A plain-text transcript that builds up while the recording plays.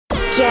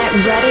Get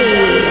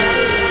ready.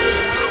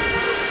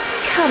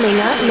 Coming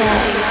up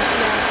next.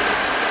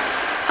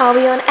 Are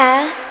we on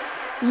air?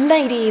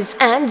 Ladies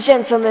and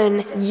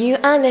gentlemen, you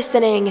are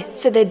listening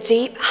to the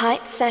Deep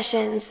Hype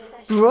Sessions,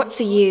 brought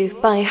to you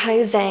by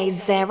Jose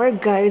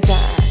Zaragoza.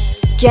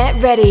 Get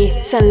ready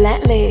to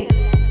let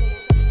loose.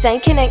 Stay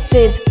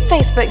connected,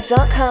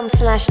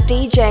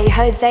 facebook.com/DJ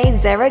Jose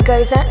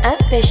Zaragoza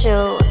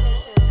official.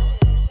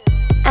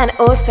 And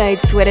also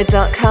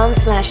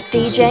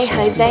twitter.com/DJ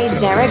Jose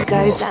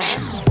Zaragoza.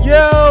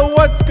 Yo,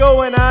 what's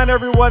going on,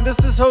 everyone? This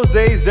is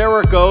Jose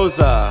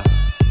Zaragoza.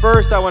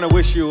 First, I want to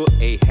wish you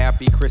a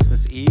happy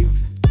Christmas Eve,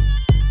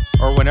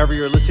 or whenever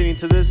you're listening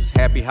to this,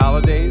 happy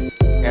holidays,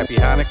 happy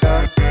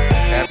Hanukkah,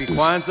 happy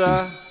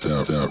Kwanzaa,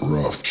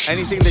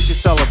 anything that you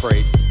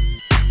celebrate.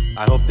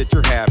 I hope that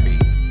you're happy.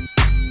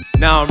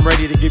 Now I'm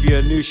ready to give you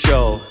a new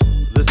show.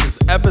 This is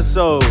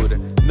episode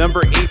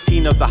number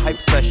 18 of the Hype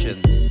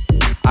Sessions.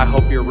 I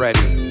hope you're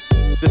ready.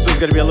 This one's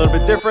gonna be a little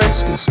bit different.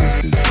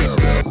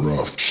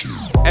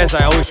 As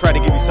I always try to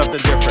give you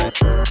something different.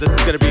 This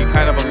is gonna be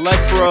kind of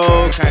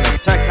electro, kind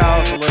of tech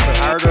house, a little bit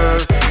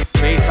harder,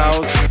 bass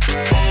house.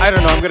 I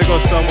don't know, I'm gonna go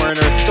somewhere in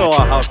there. It's still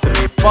a house to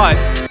me, but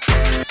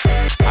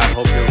I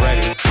hope you're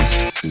ready.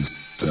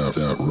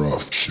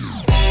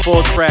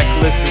 Full track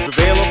list is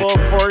available,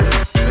 of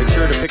course. Make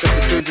sure to pick up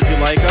the tunes if you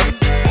like them.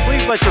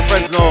 Please let your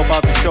friends know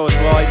about the show as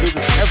well. I do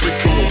this every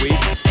single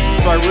week,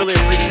 so I really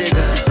appreciate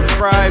that you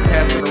subscribe,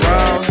 pass it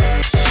around.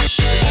 If it's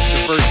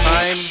your first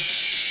time,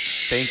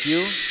 thank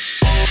you.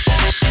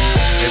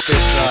 If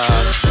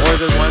it's more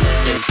than once,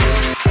 thank you.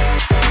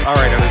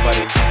 Alright,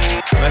 everybody.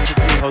 Message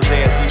me,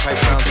 Jose at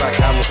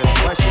deephypesounds.com with any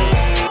questions.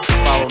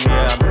 Follow me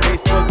on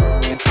Facebook,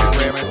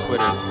 Instagram, and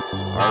Twitter.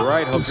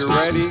 Alright, hope you're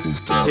ready.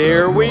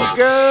 Here we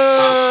go!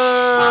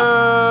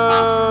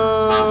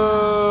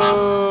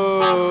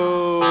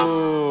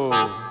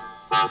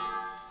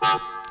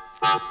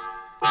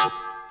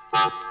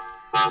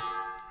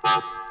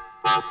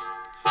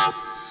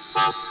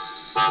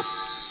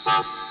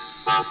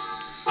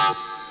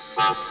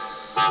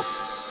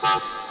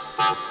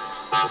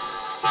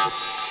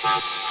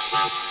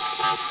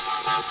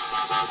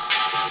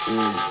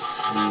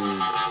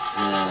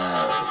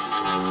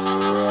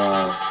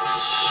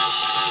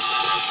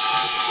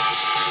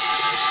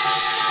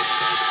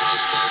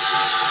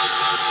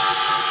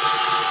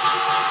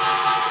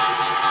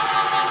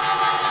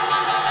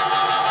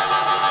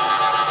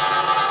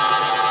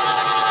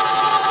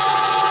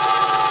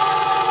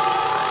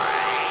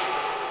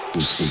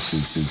 This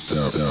is the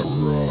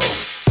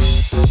Ruff.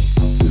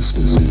 This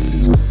is that Ruff.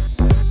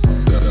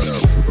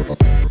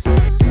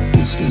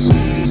 This is that Ruff. This is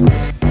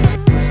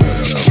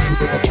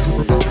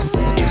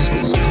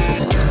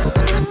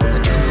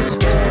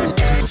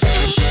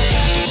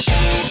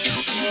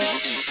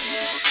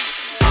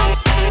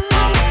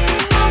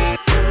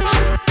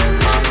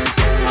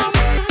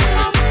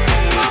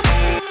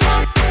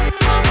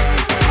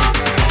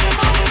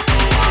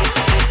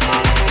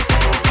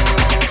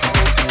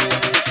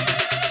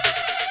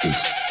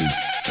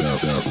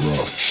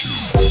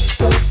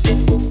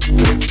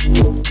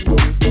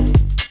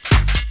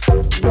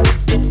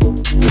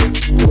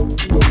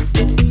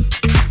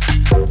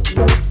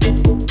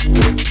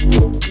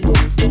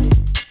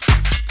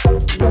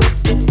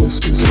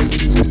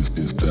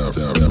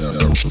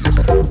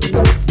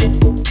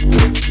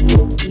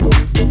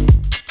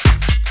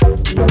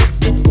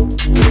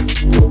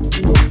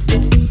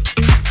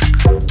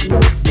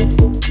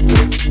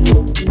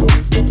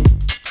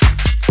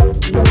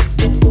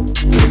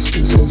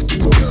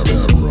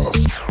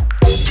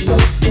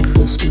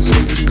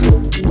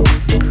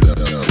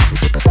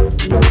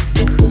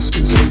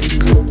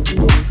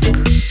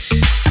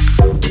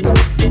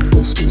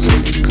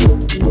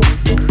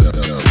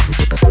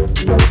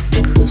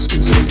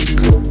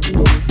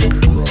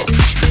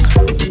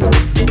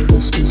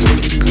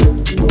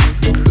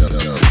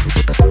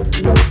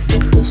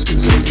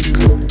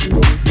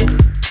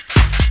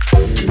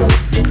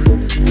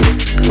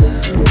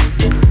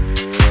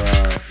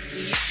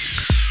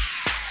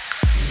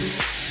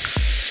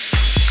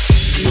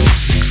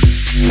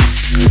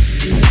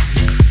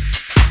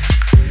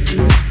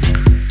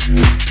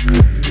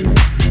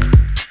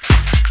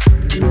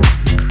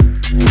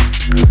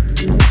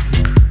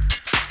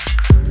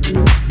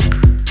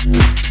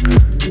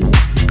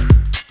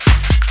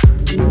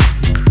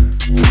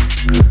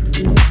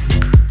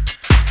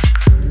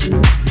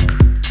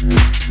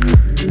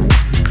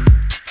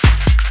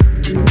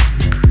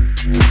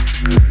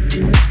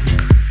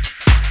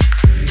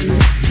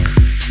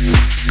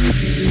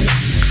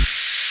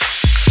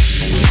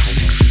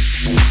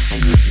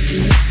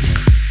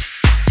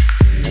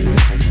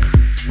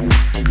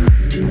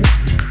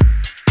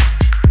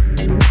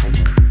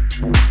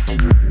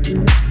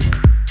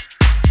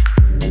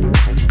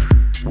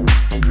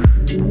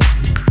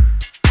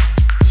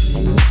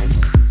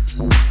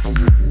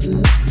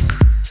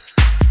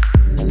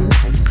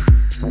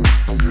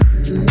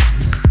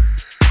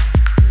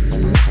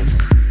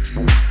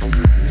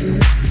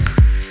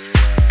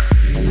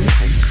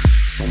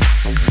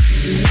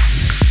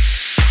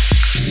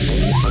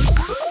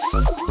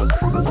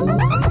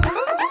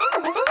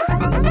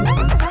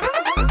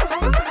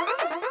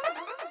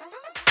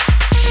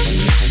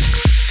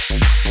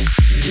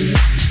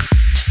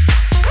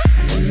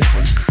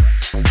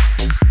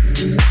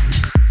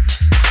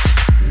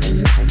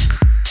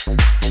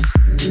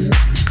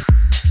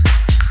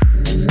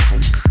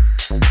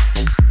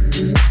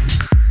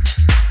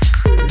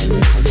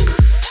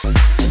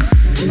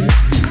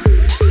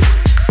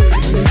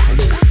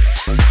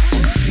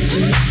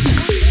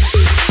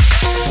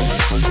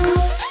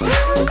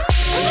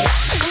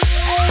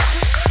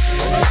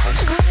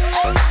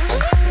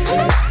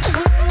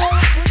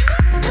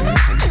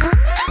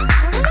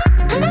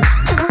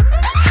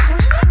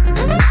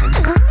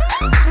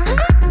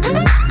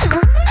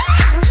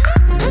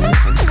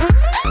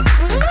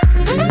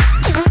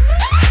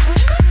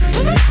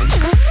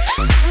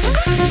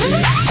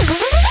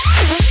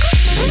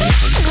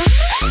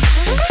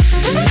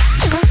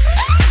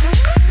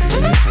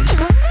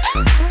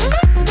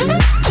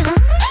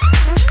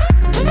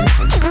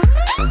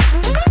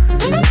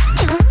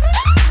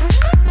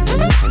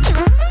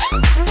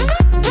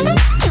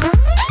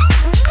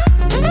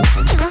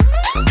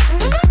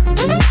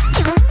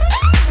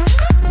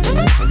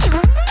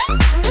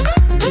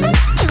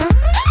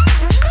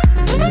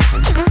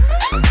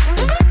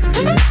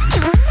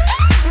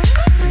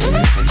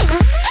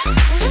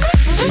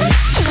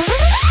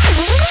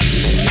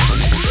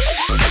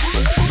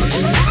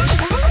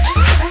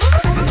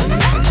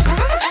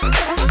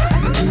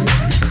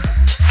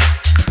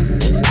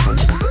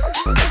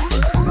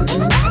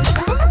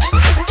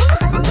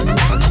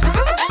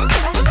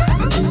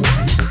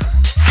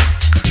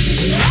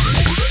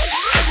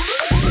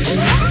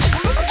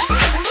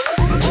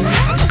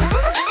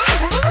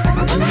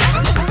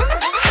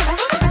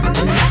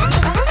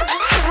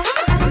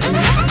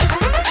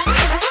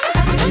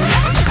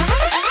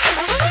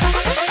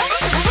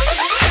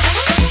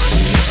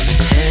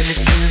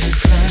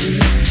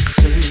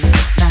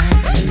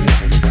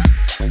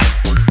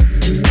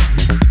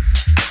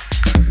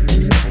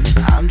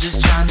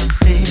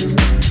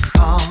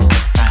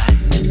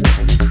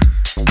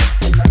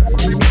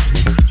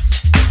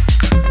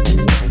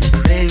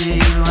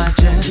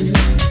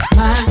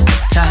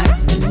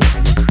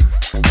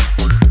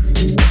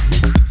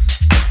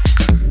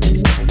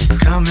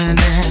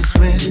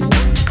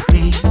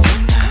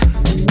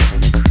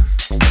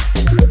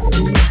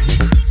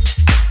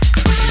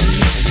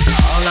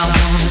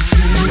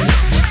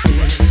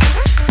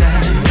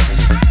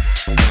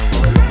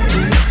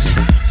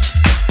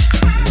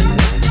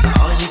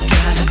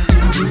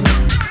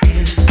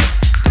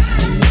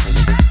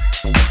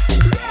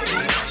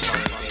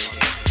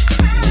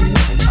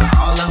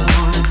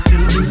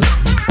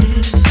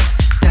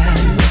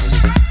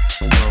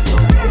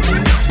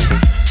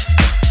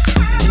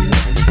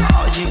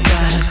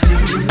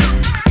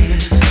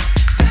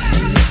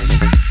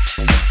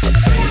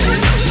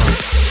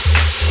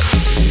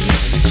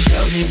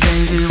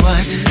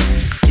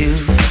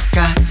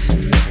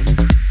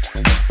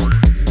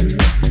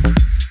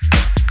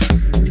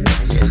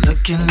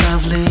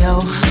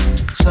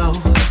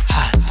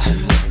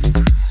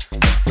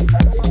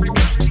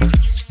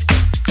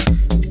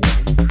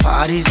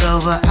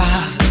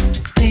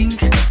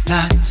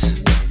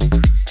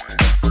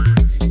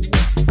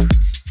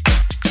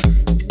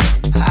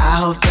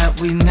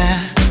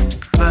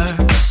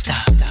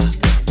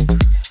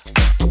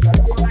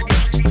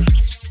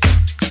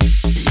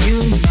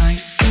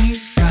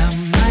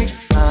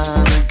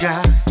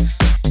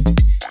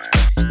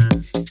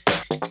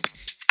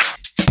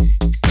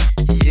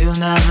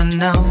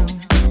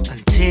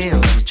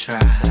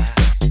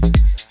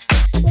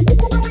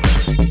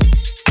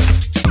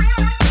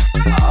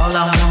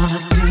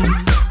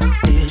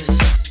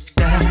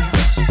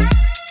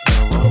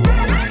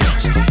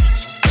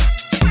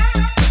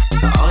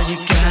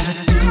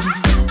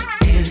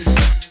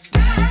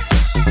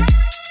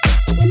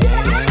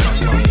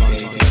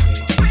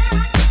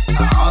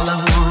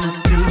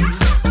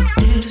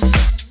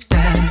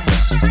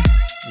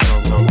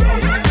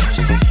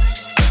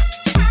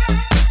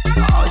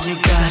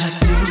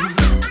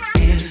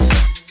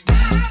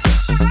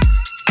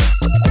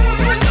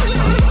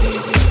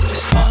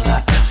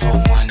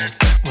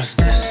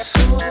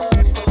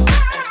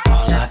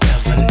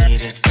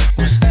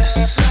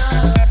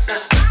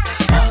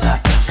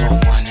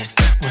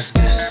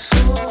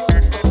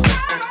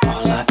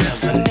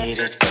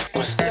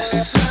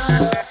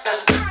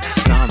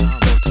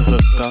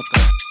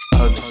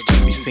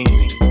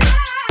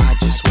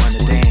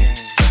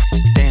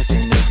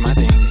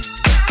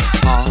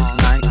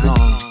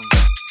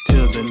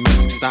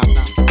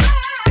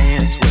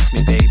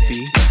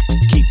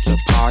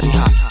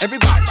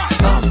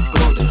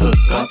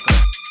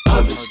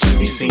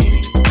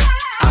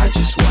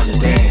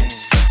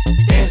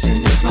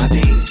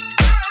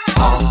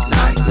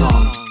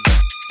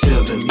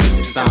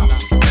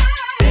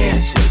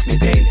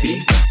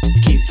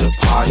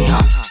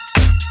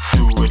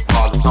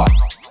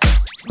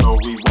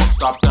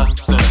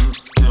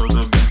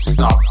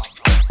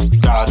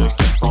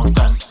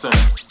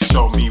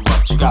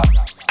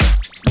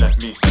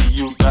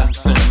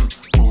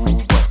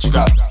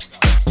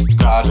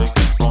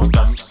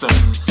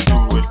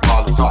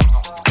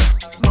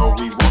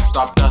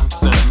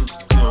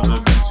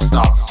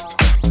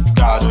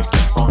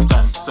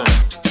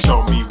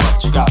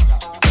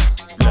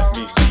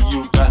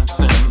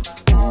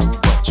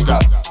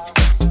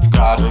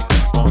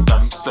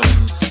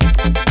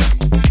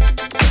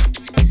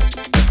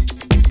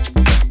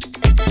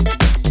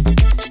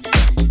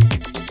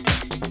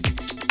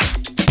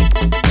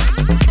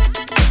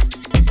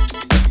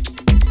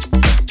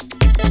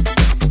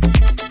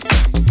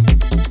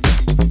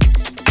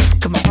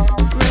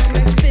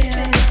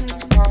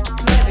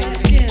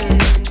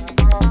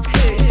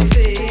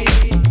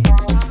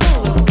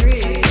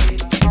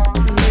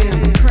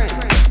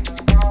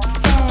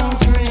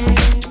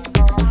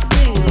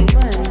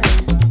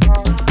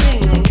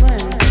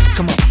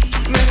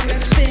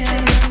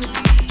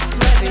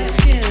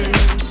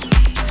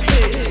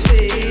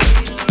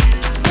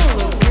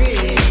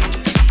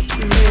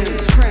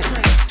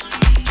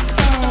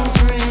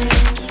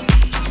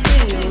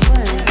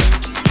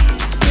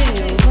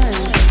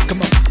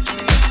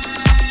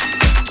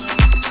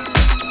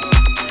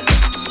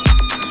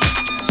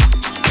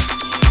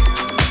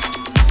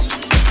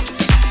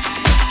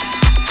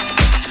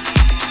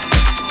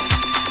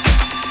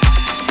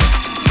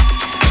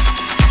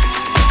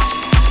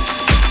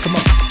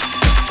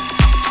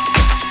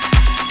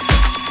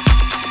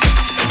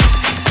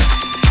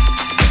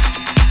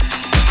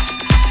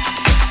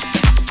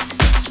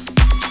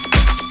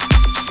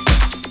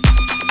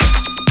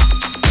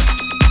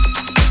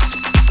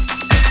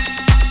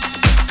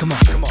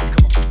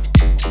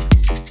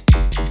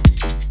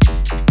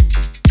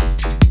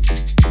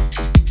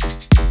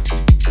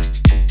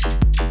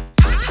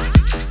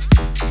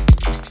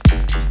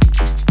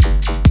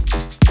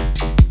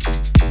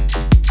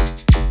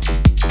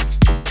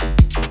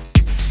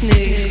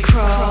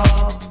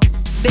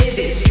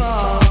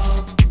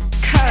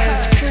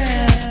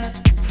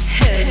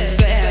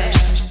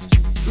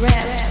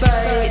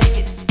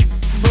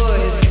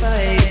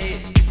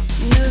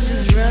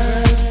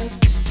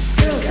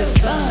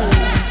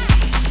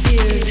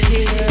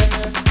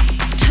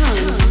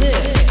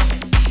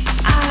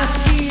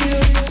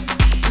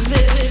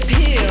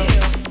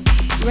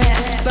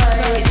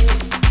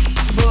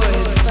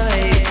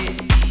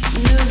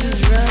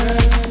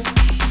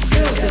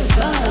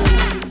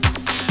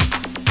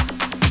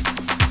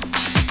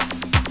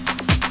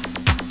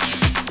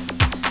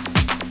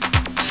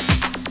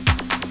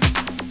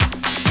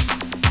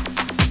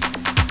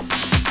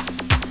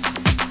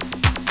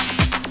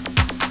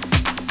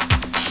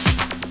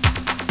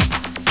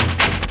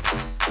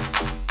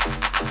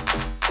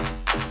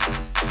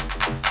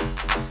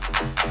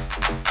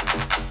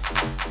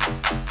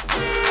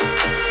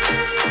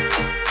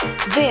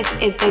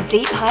is the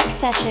Deep Hype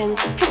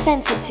Sessions,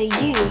 presented to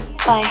you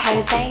by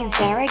Jose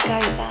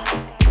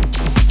Zaragoza.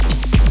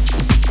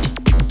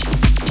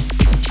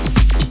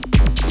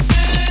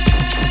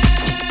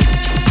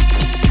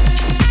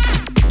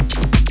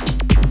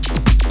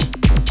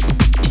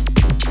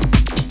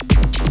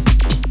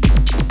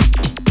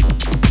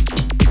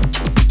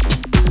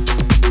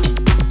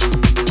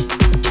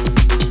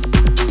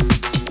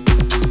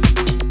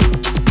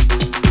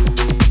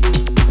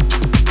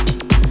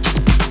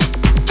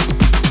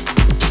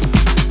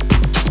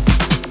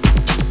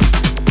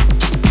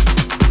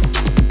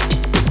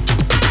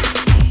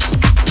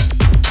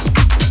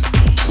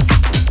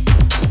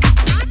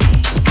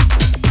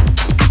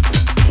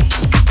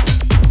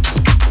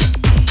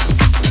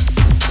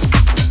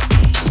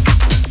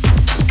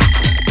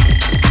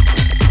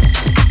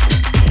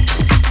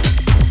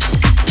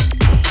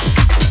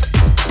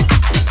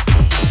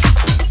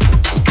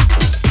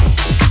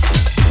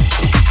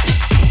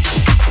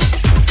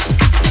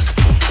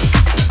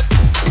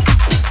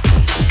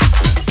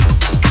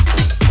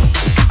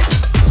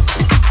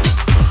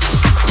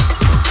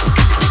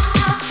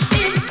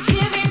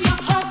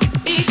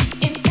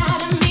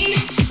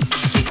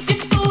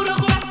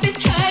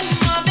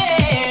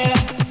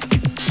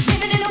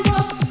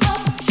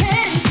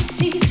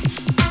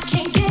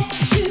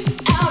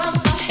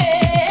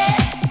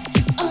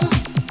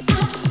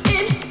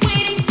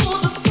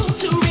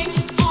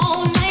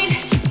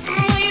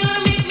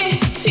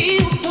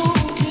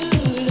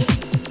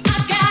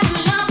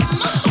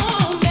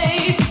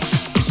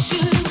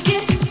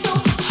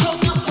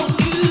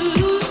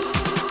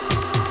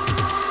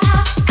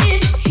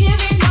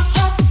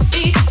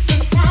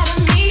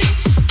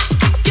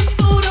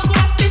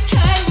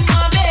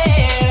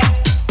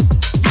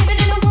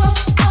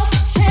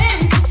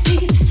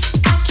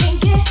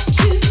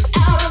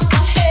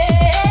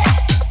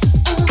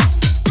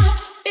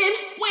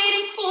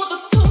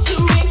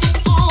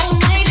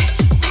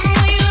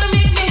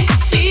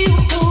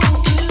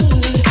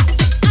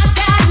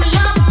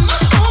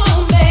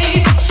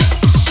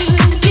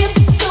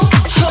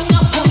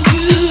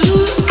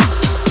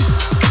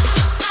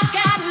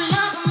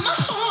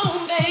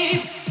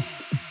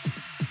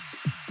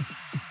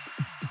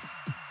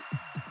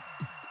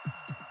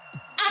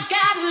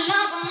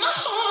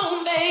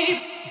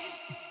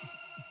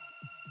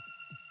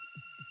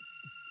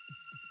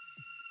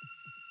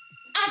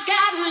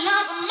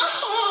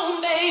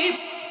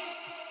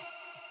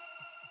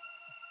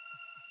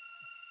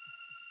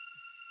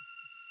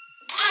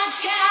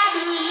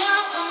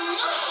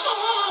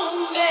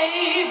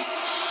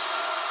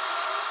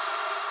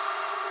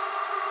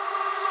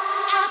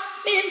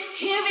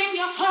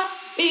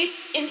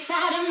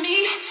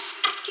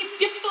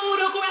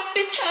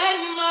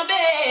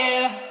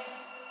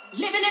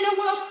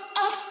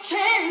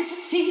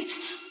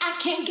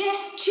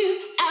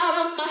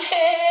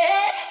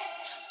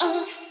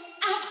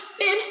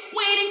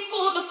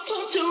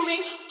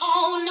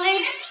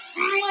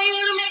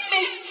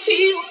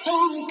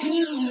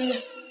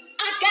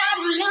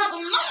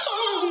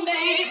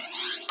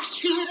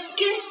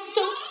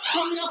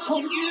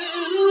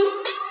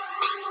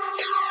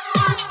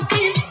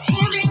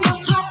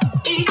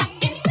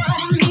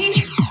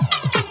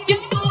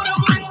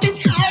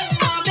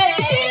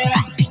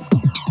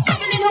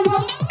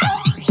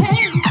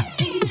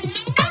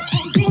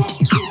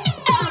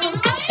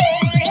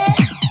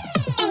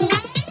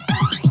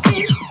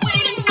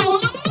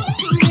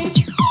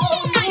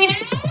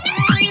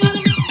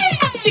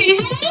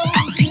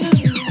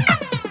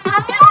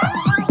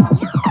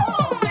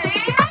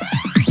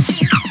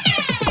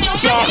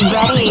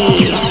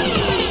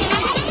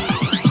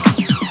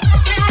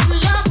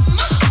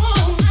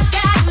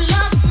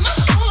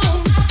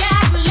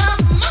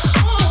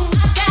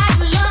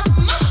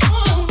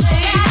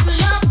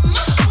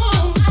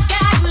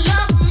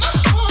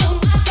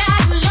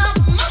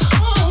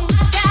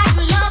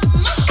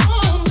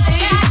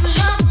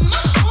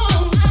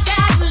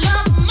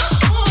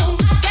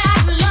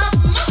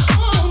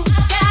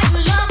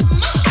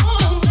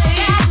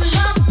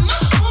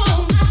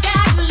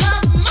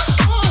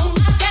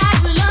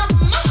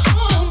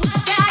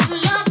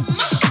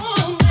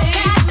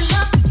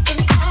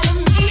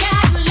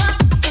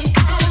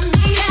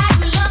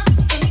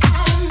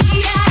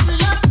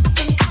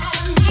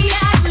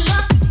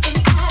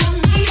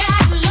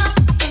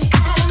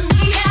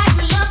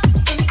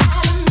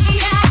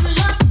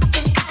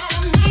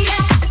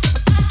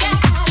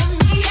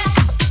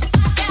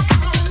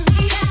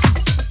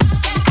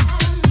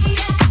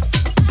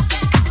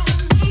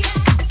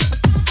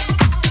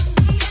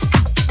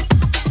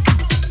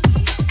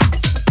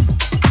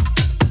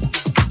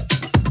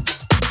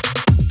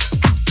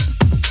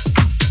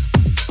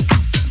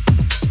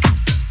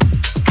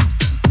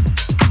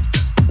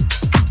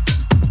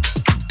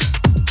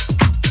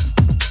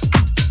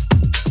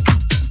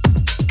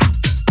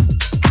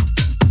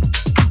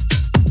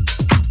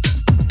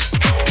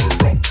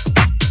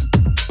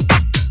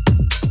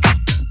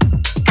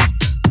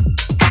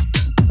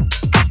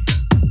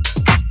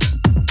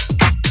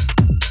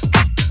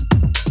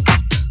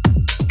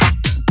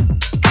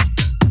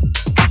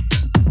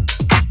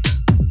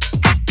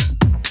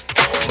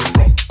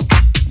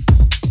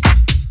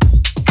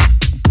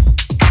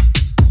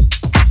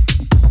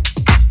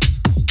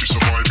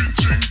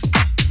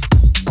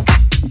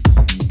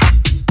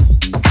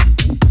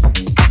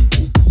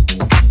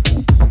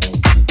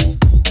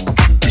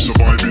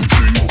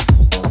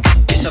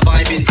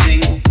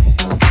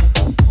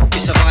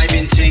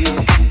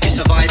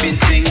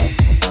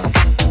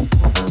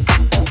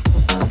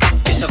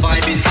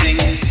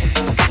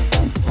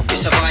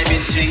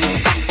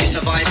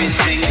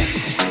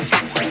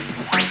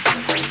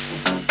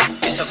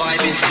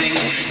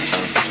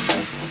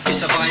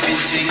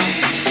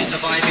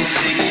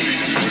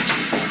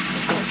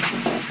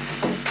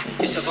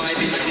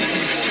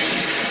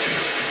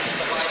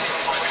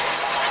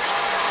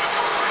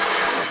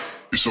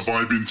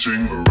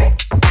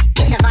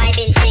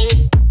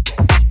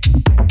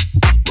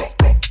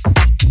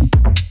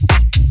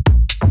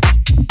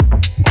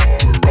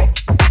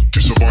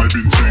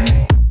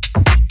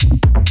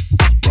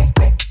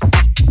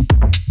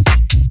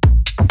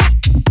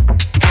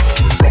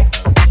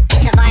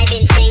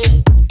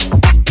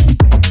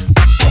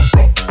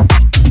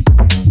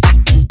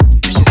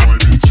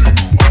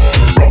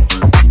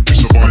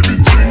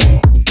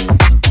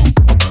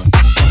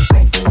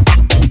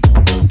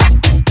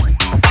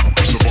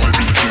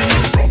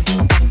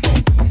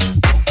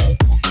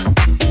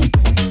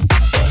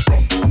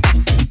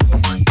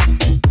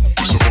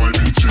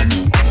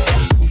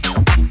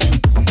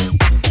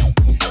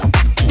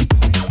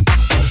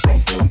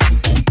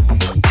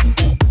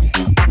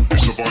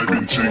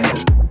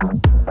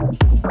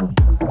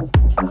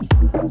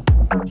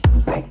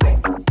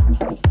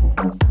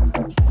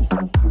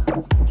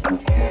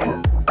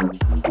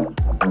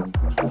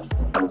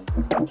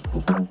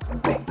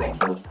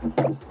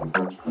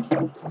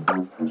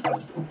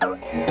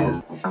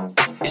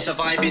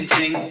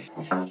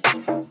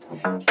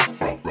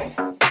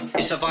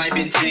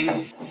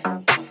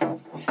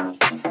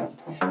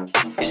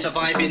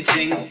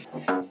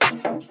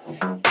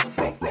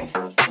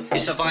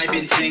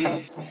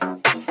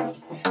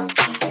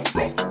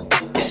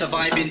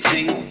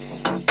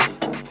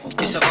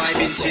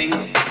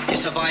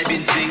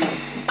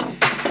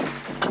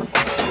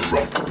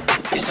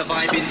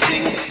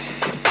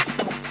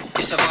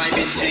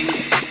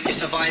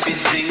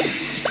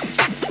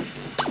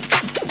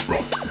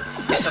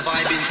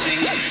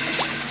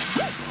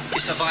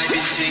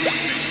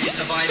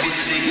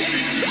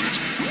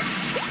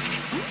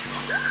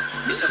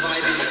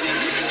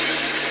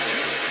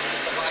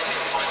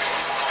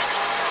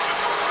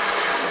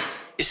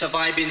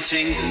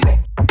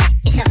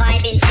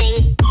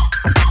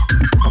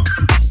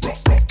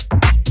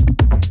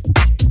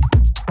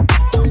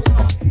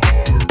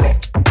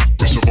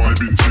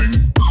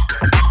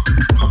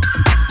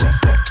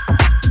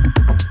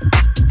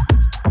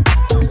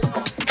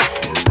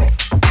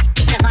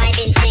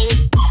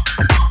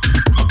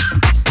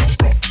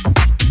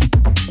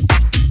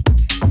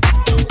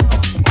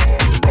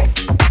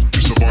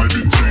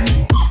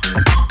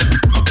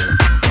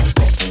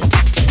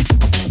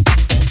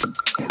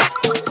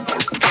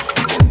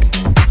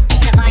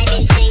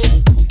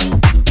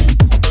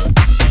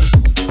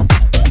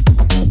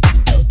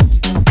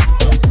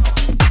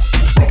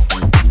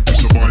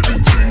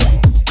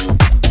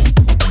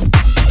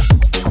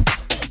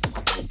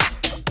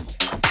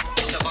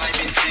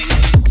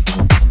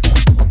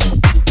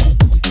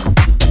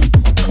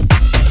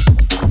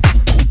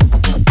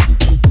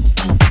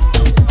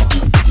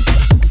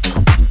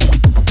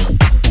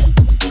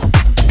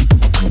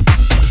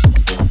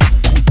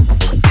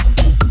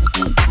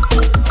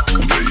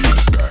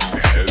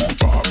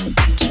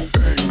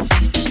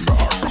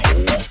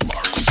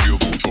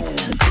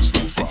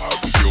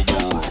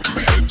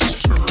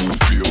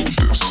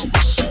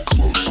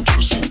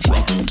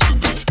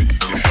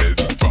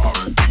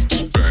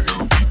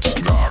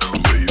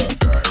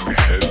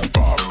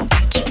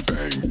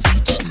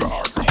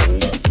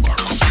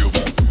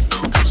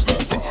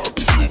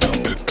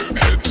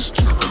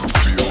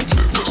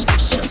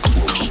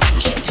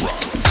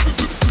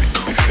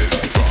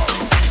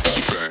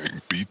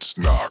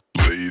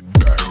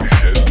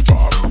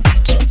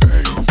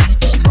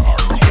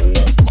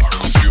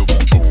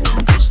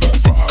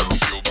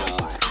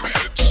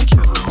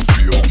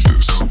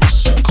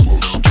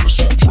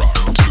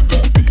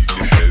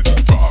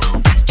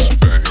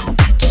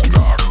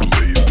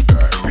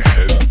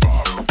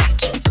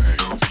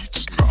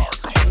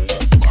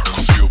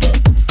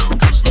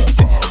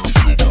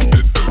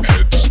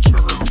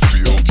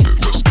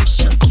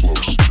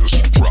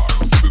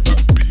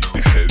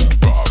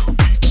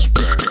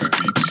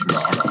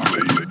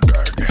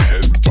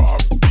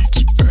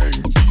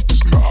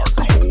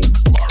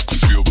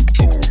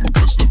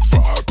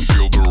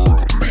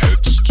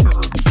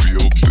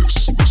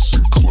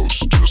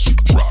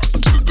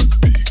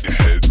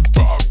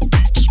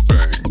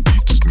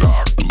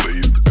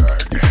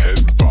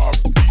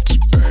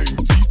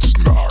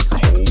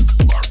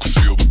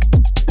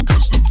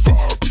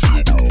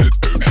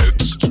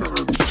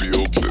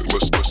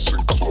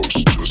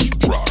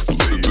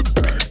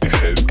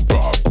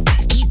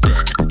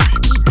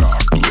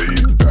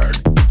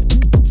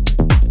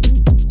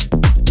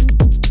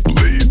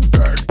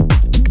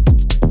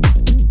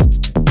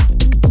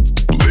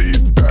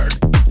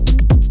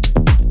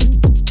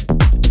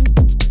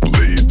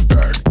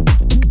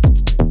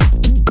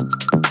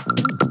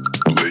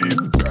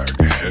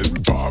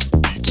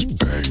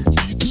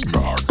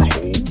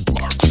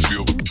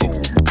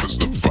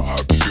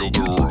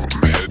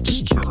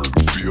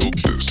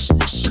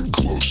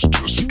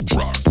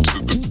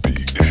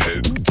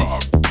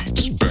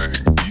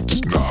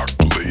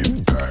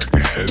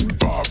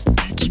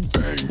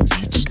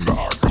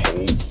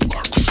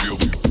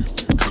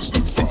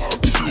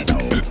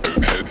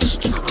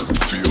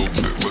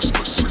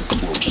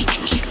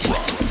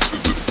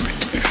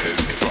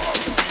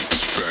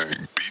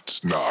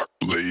 beats knock,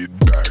 laid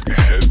back,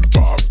 head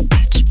bob,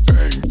 beats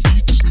bang,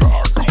 beats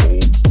knock,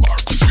 hold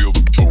block, feel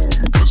the boom,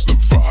 cause the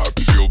vibe,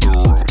 feel the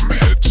room,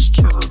 heads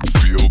turn,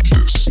 feel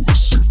this,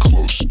 listen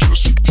close,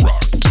 just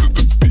rock to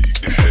the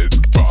beat, head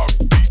bob,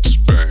 beats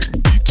bang,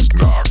 beats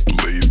knock,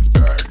 laid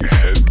back,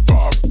 head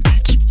bob,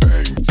 beats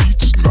bang,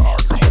 beats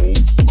knock,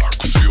 hold block,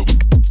 feel the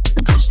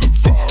cause the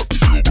vibe,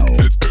 feel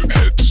the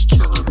heads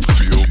turn,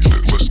 feel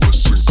this,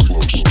 listen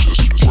close,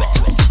 just rock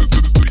to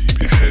the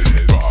beat,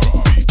 head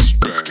bob, beats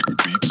bang,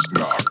 beats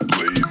knock,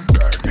 laid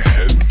back,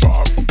 head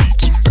bob,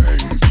 beats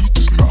bang,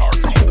 beats knock,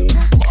 hold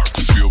block,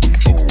 feel the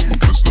boom,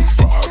 cause the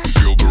vibe,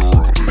 feel the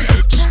room,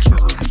 heads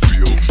turn,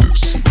 feel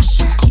this,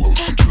 listen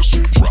close, just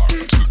rock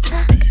to the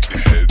beat,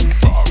 head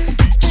bob,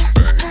 beats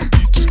bang,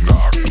 beats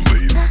knock,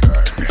 laid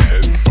back,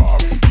 head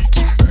bob,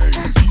 beats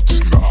bang, beats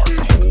knock,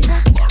 hold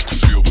block,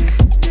 feel the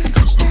boom,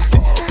 cause the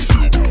vibe,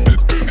 feel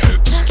the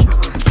heads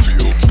turn,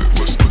 feel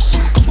this,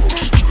 listen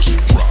close, just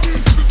rock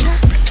to the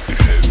beat,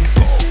 head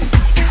bob.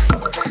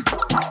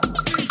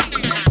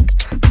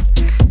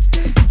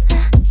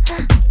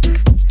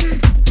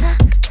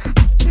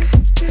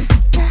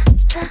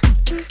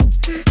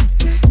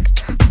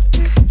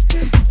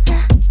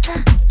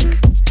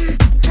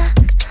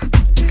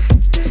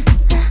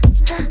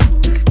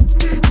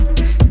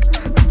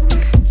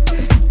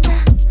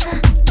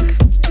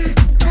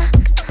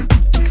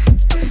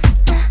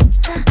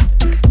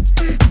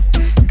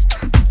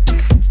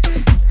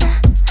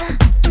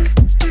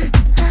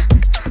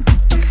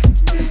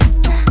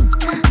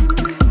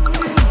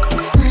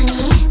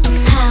 Money,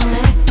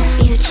 power,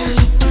 beauty,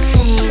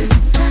 fame.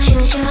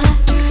 Choose your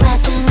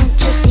weapon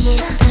to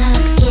beat the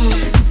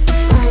game.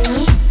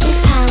 Money is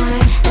power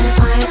and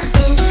art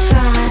is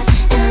fraud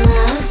and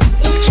love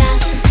is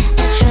just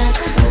a drug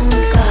from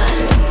God.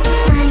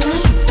 Money,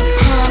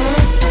 power,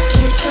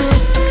 beauty,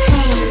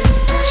 fame.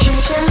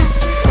 Choose your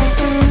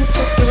weapon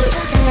to beat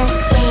the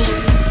game.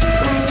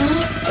 Money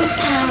is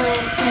power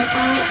and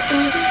art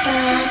is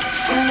fraud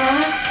and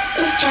love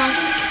is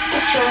just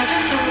a drug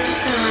from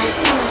God.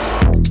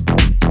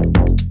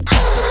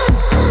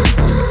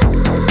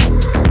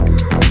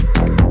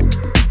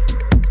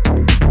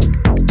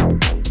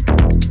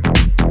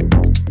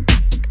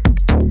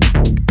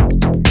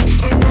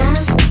 And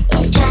love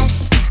is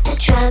just a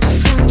drug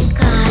from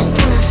God.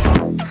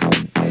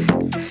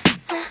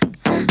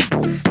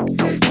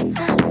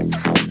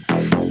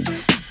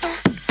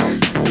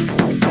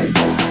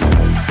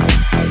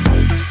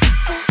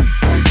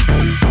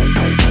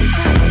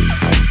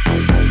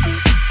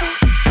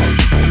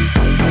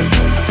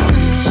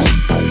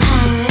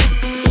 Power,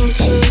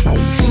 beauty,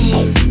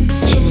 fame.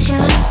 Choose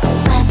your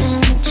weapon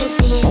to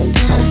beat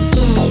the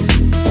game.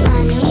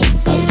 Money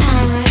is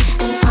power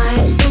and art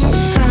is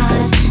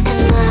fraud and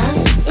love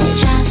is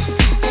just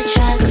a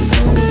drug from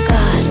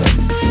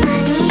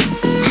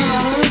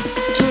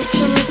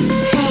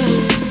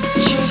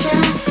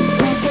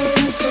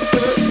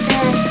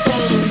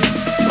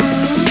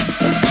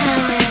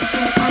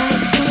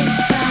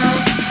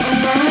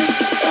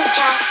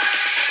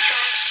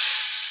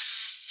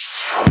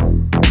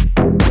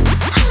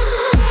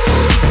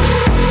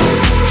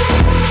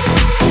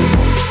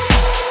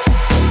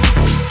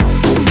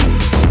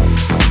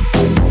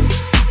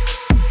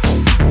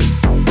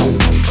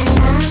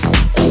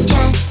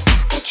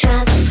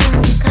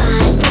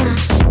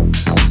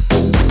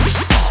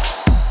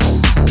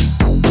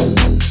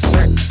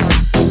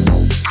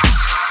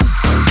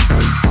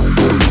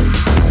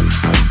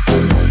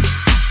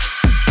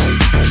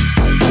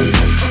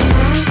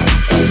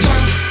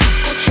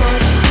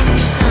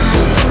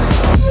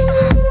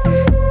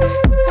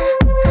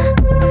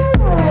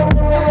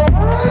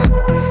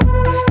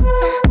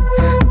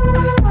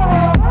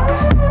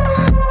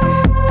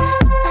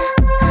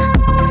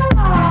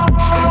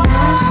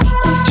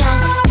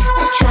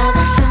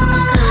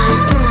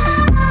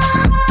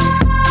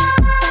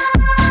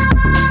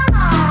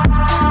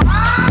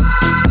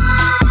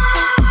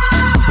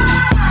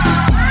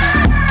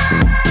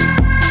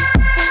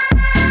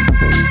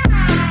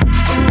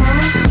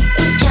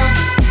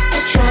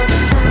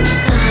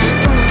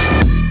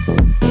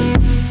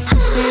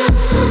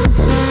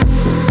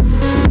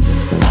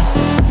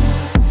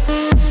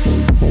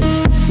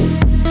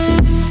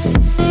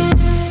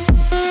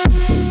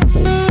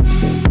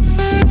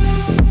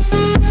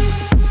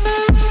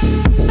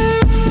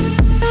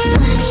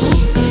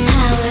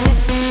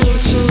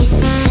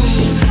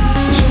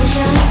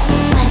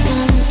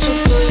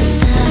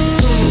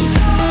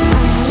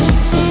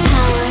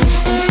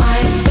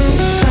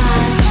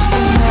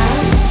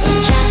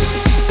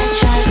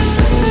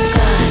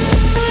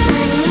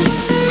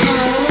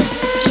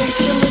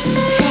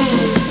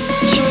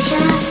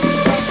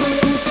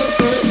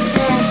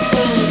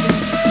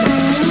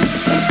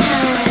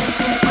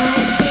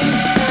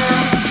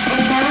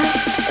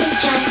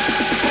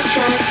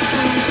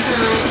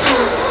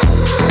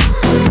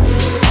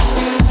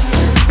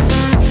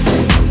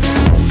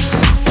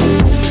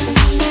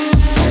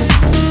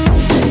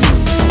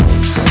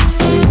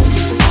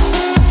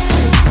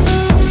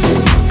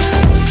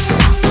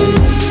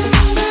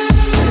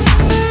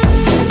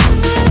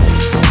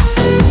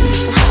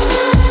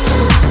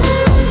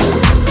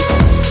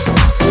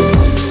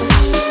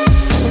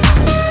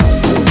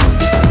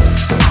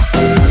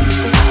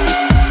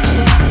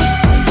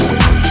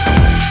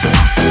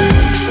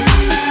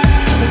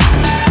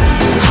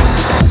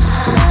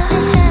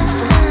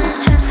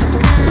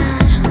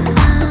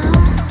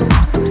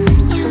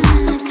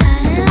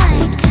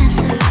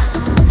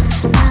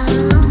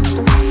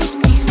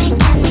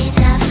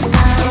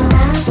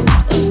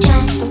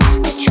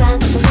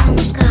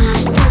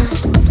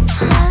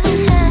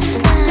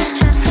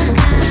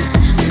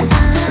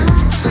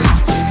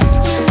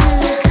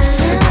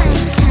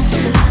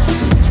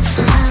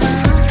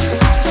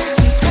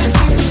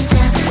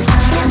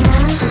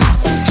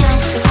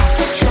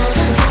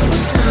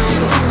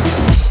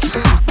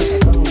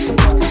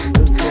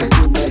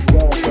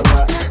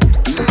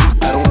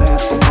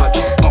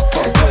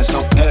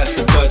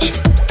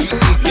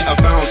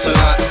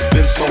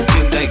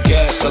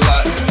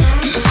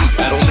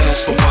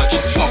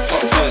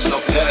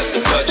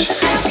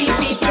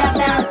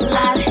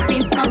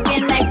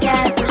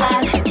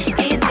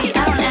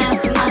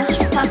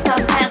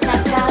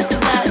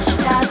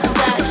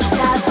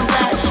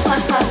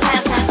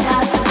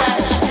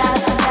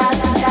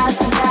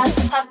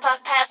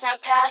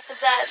the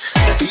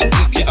Dutch. Beep,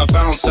 beep, yeah, I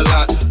bounce a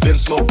lot. Been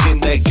smoking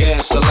that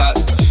gas a lot.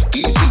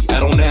 Easy, I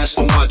don't ask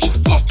for much.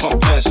 Puff, puff,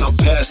 pass, now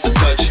pass the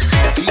Dutch.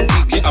 Beep,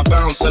 beep, yeah, I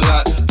bounce a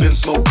lot. Been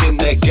smoking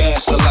that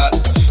gas a lot.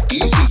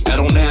 Easy, I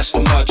don't ask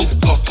for much.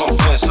 Puff, puff,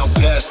 pass, now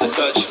pass the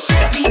Dutch.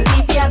 Beep,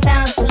 beep, yeah, I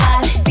bounce a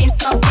lot. Been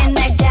smoking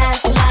that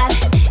gas a lot.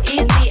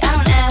 Easy, I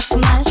don't ask for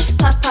much.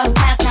 Puff, puff,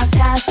 pass, now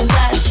pass the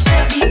Dutch.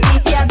 Beep,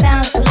 beep, yeah, I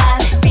bounce a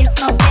lot. Been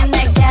smoking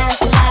that gas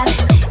a lot.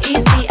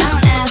 Easy, I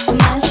don't ask for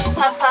much.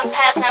 Puff, puff,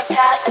 pass, now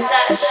pass the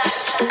Dutch.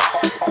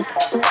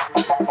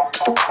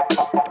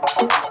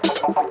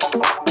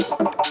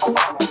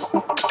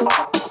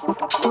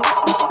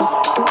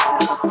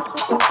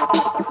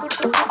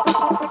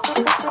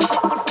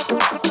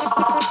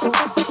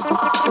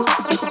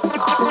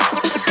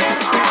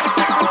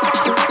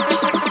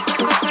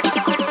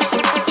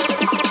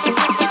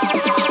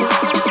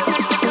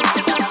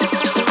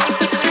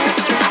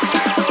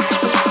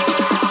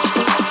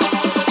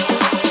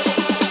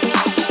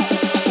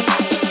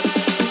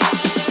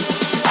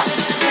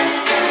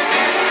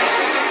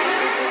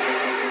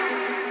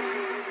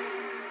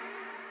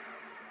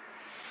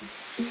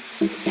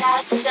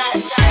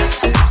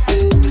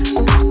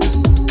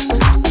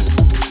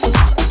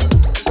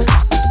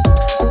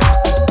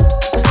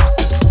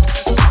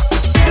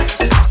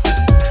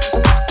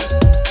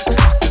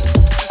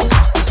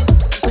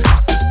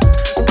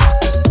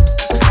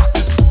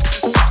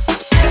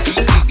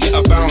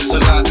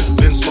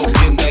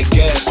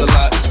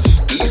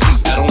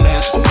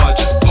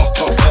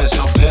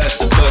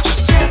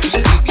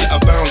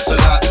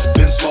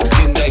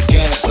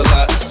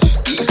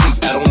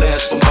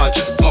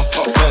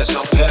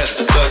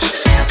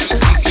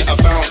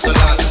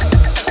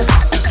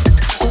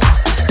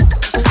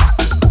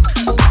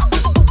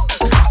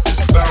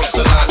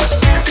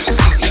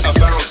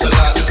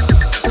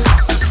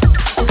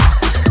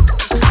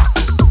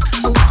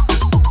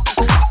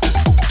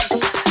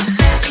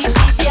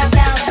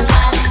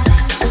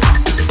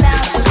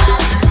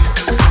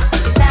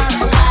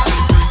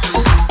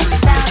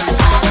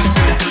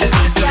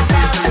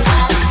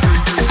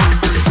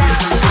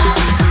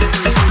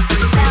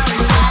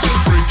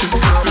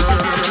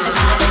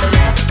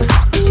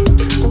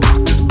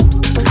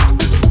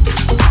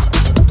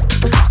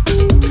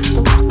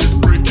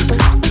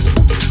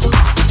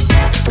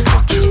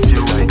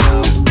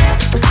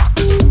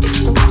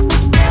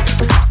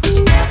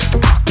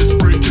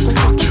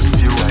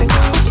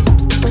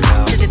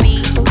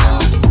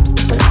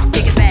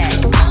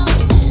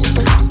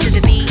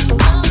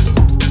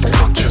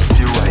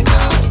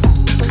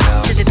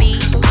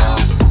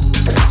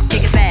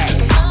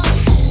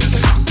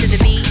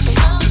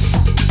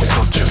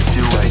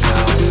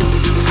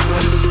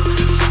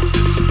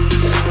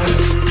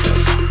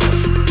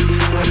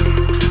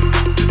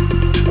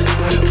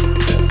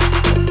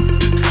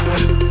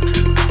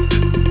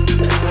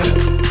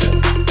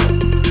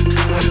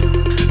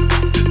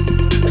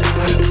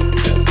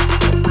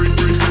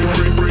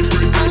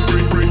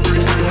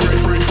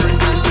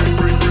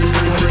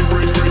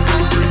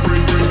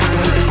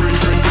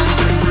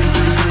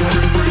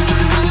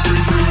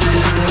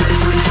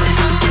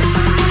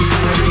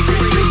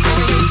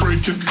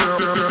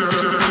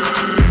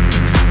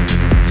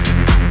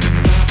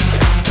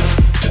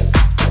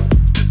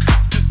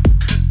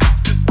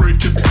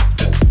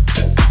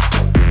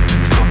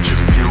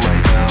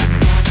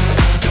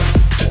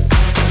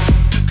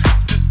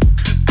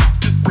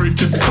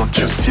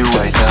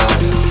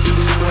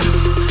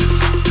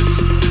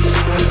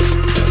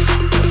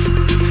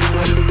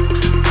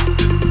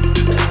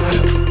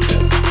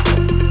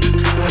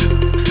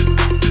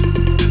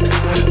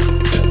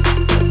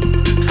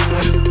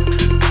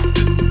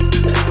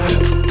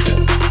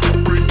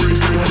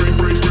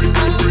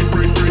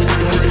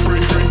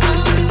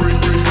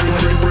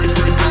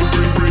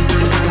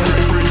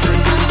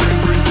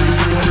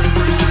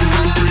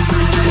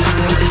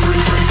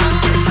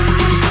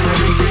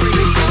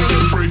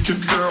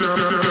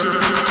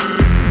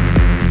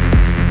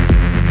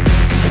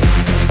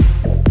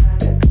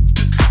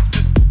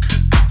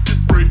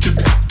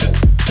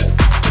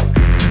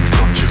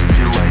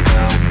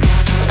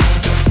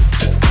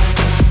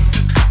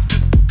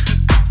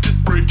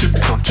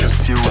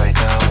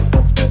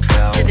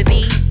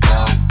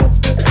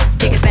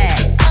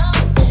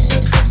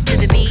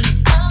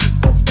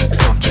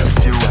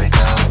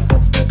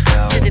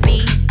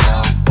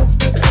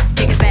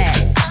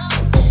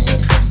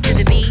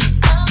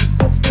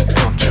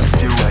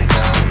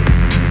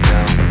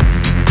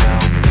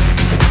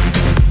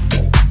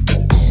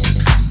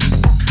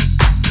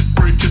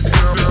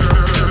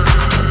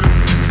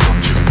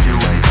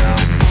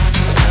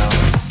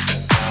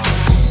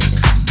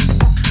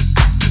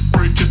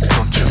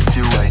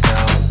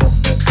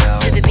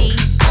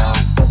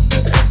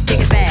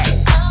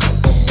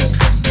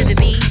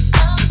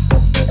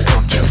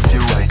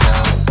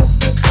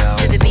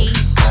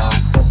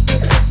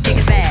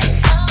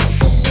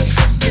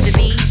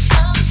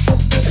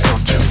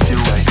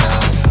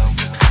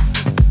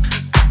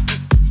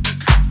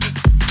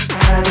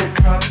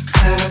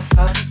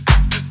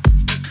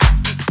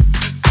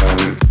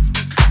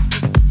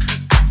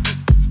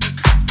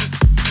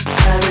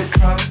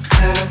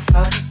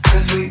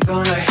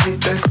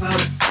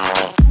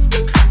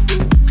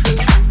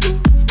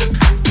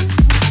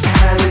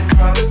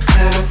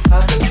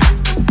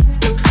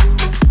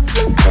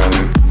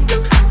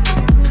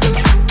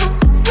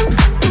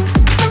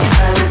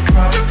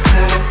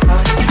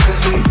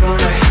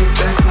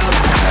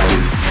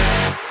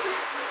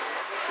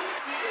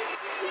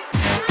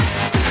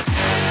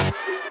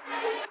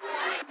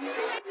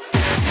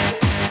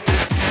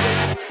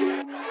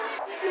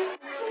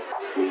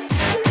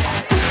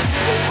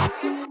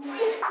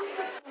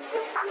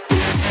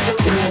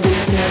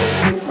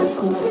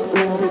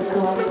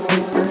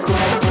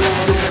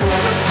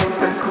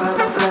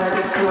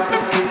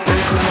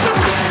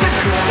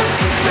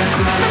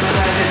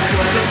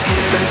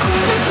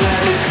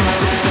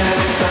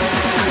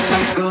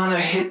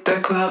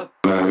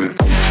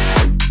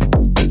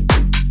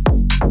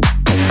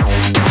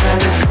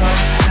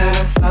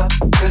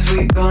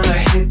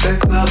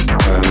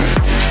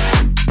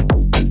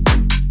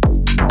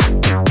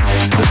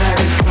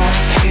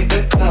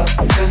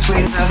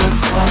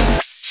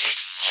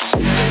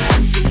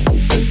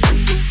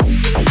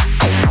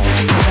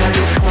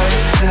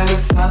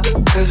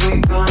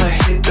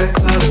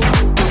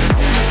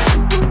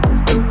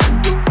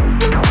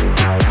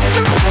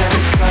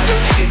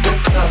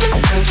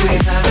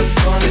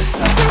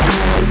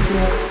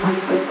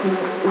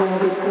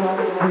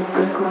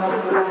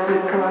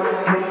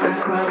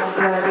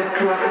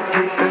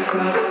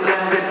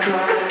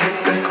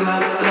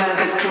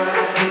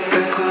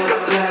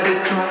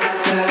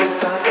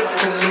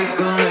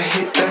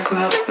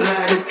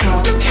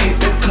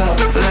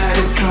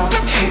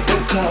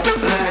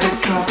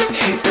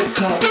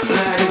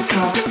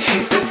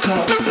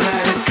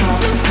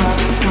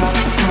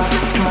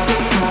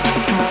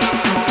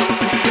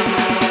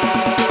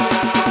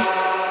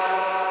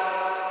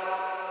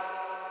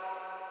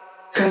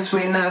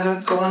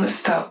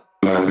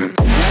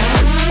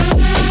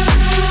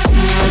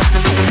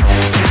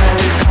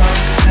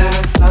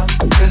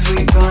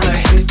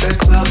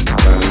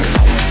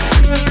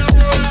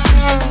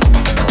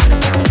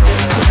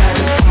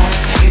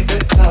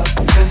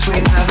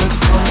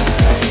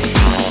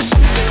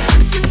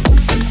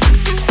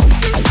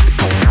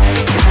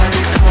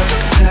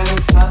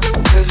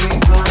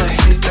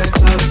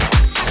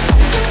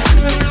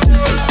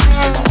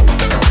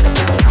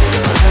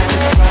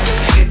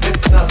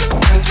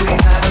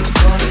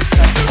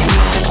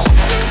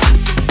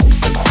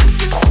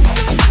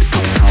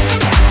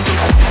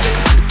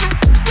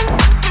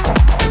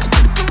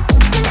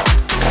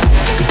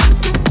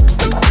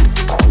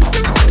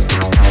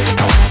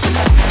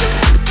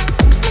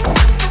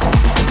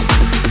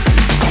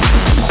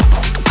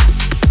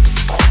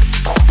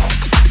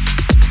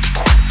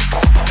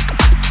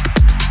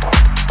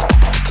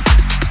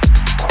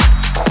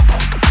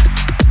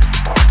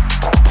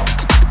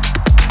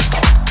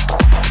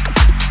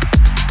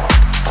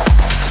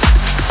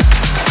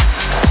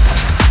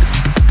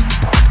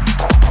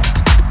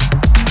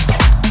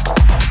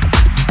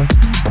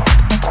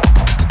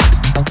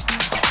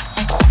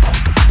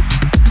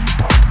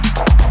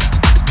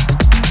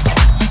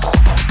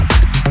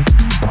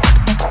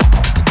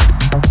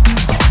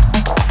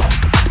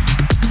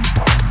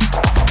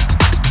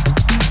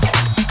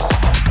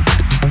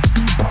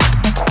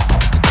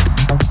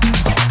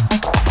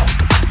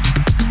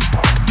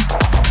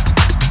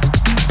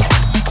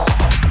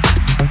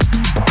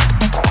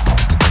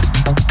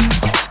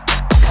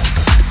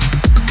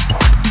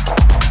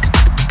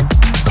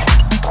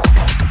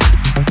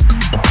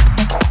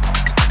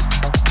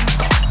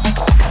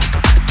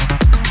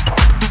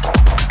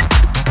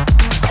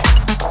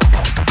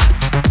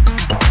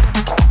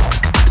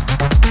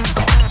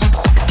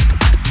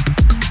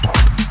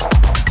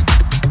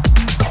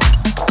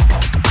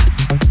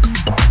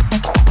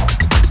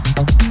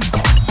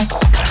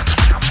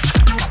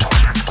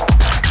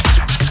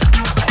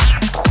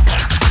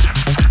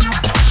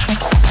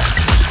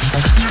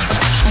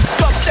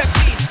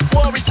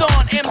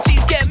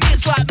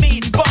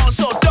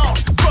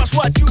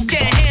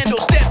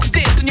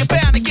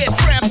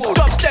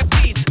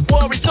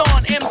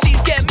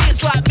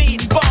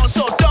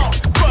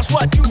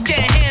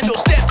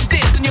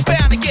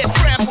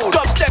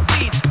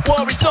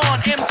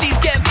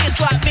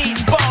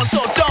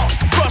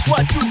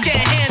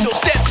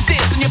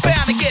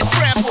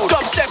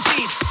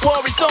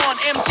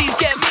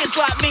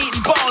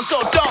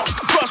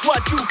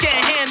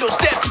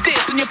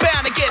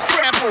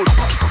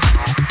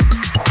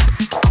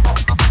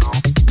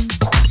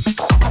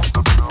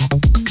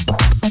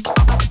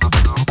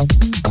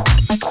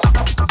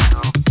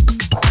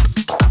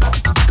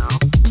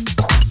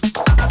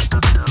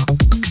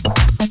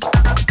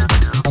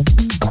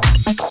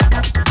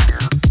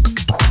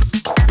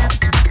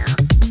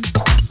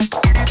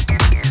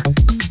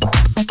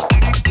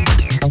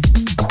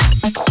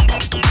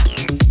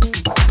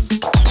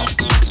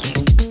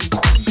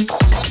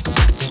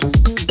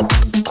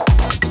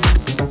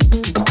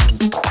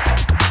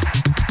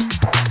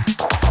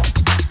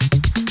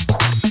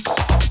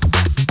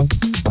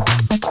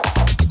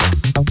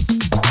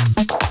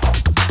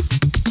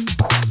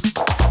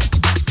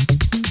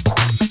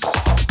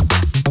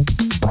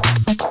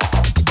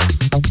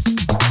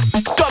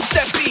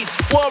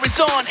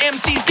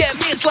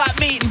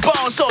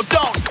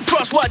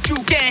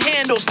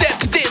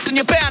 and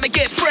you're bound to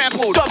get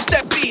trampled.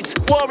 Dubstep beats,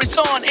 war is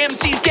on.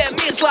 MCs get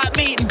minced like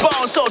meat and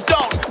bones, so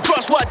don't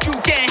trust what you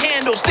can't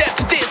handle. Step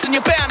to this and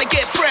you're bound to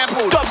get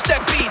trampled.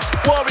 Dubstep beats,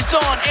 war is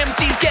on.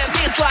 MCs get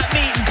minced like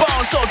meat and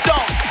bones, so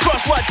don't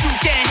trust what you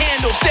can't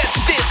handle. Step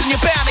to this and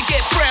you're bound to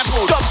get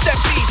trampled. Dubstep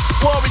beats,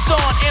 war is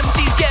on.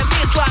 MCs get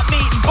minced like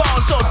meat and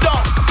bones, so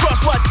don't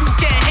trust what you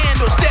can't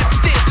handle. Step to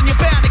this and you're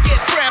bound to get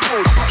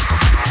trampled.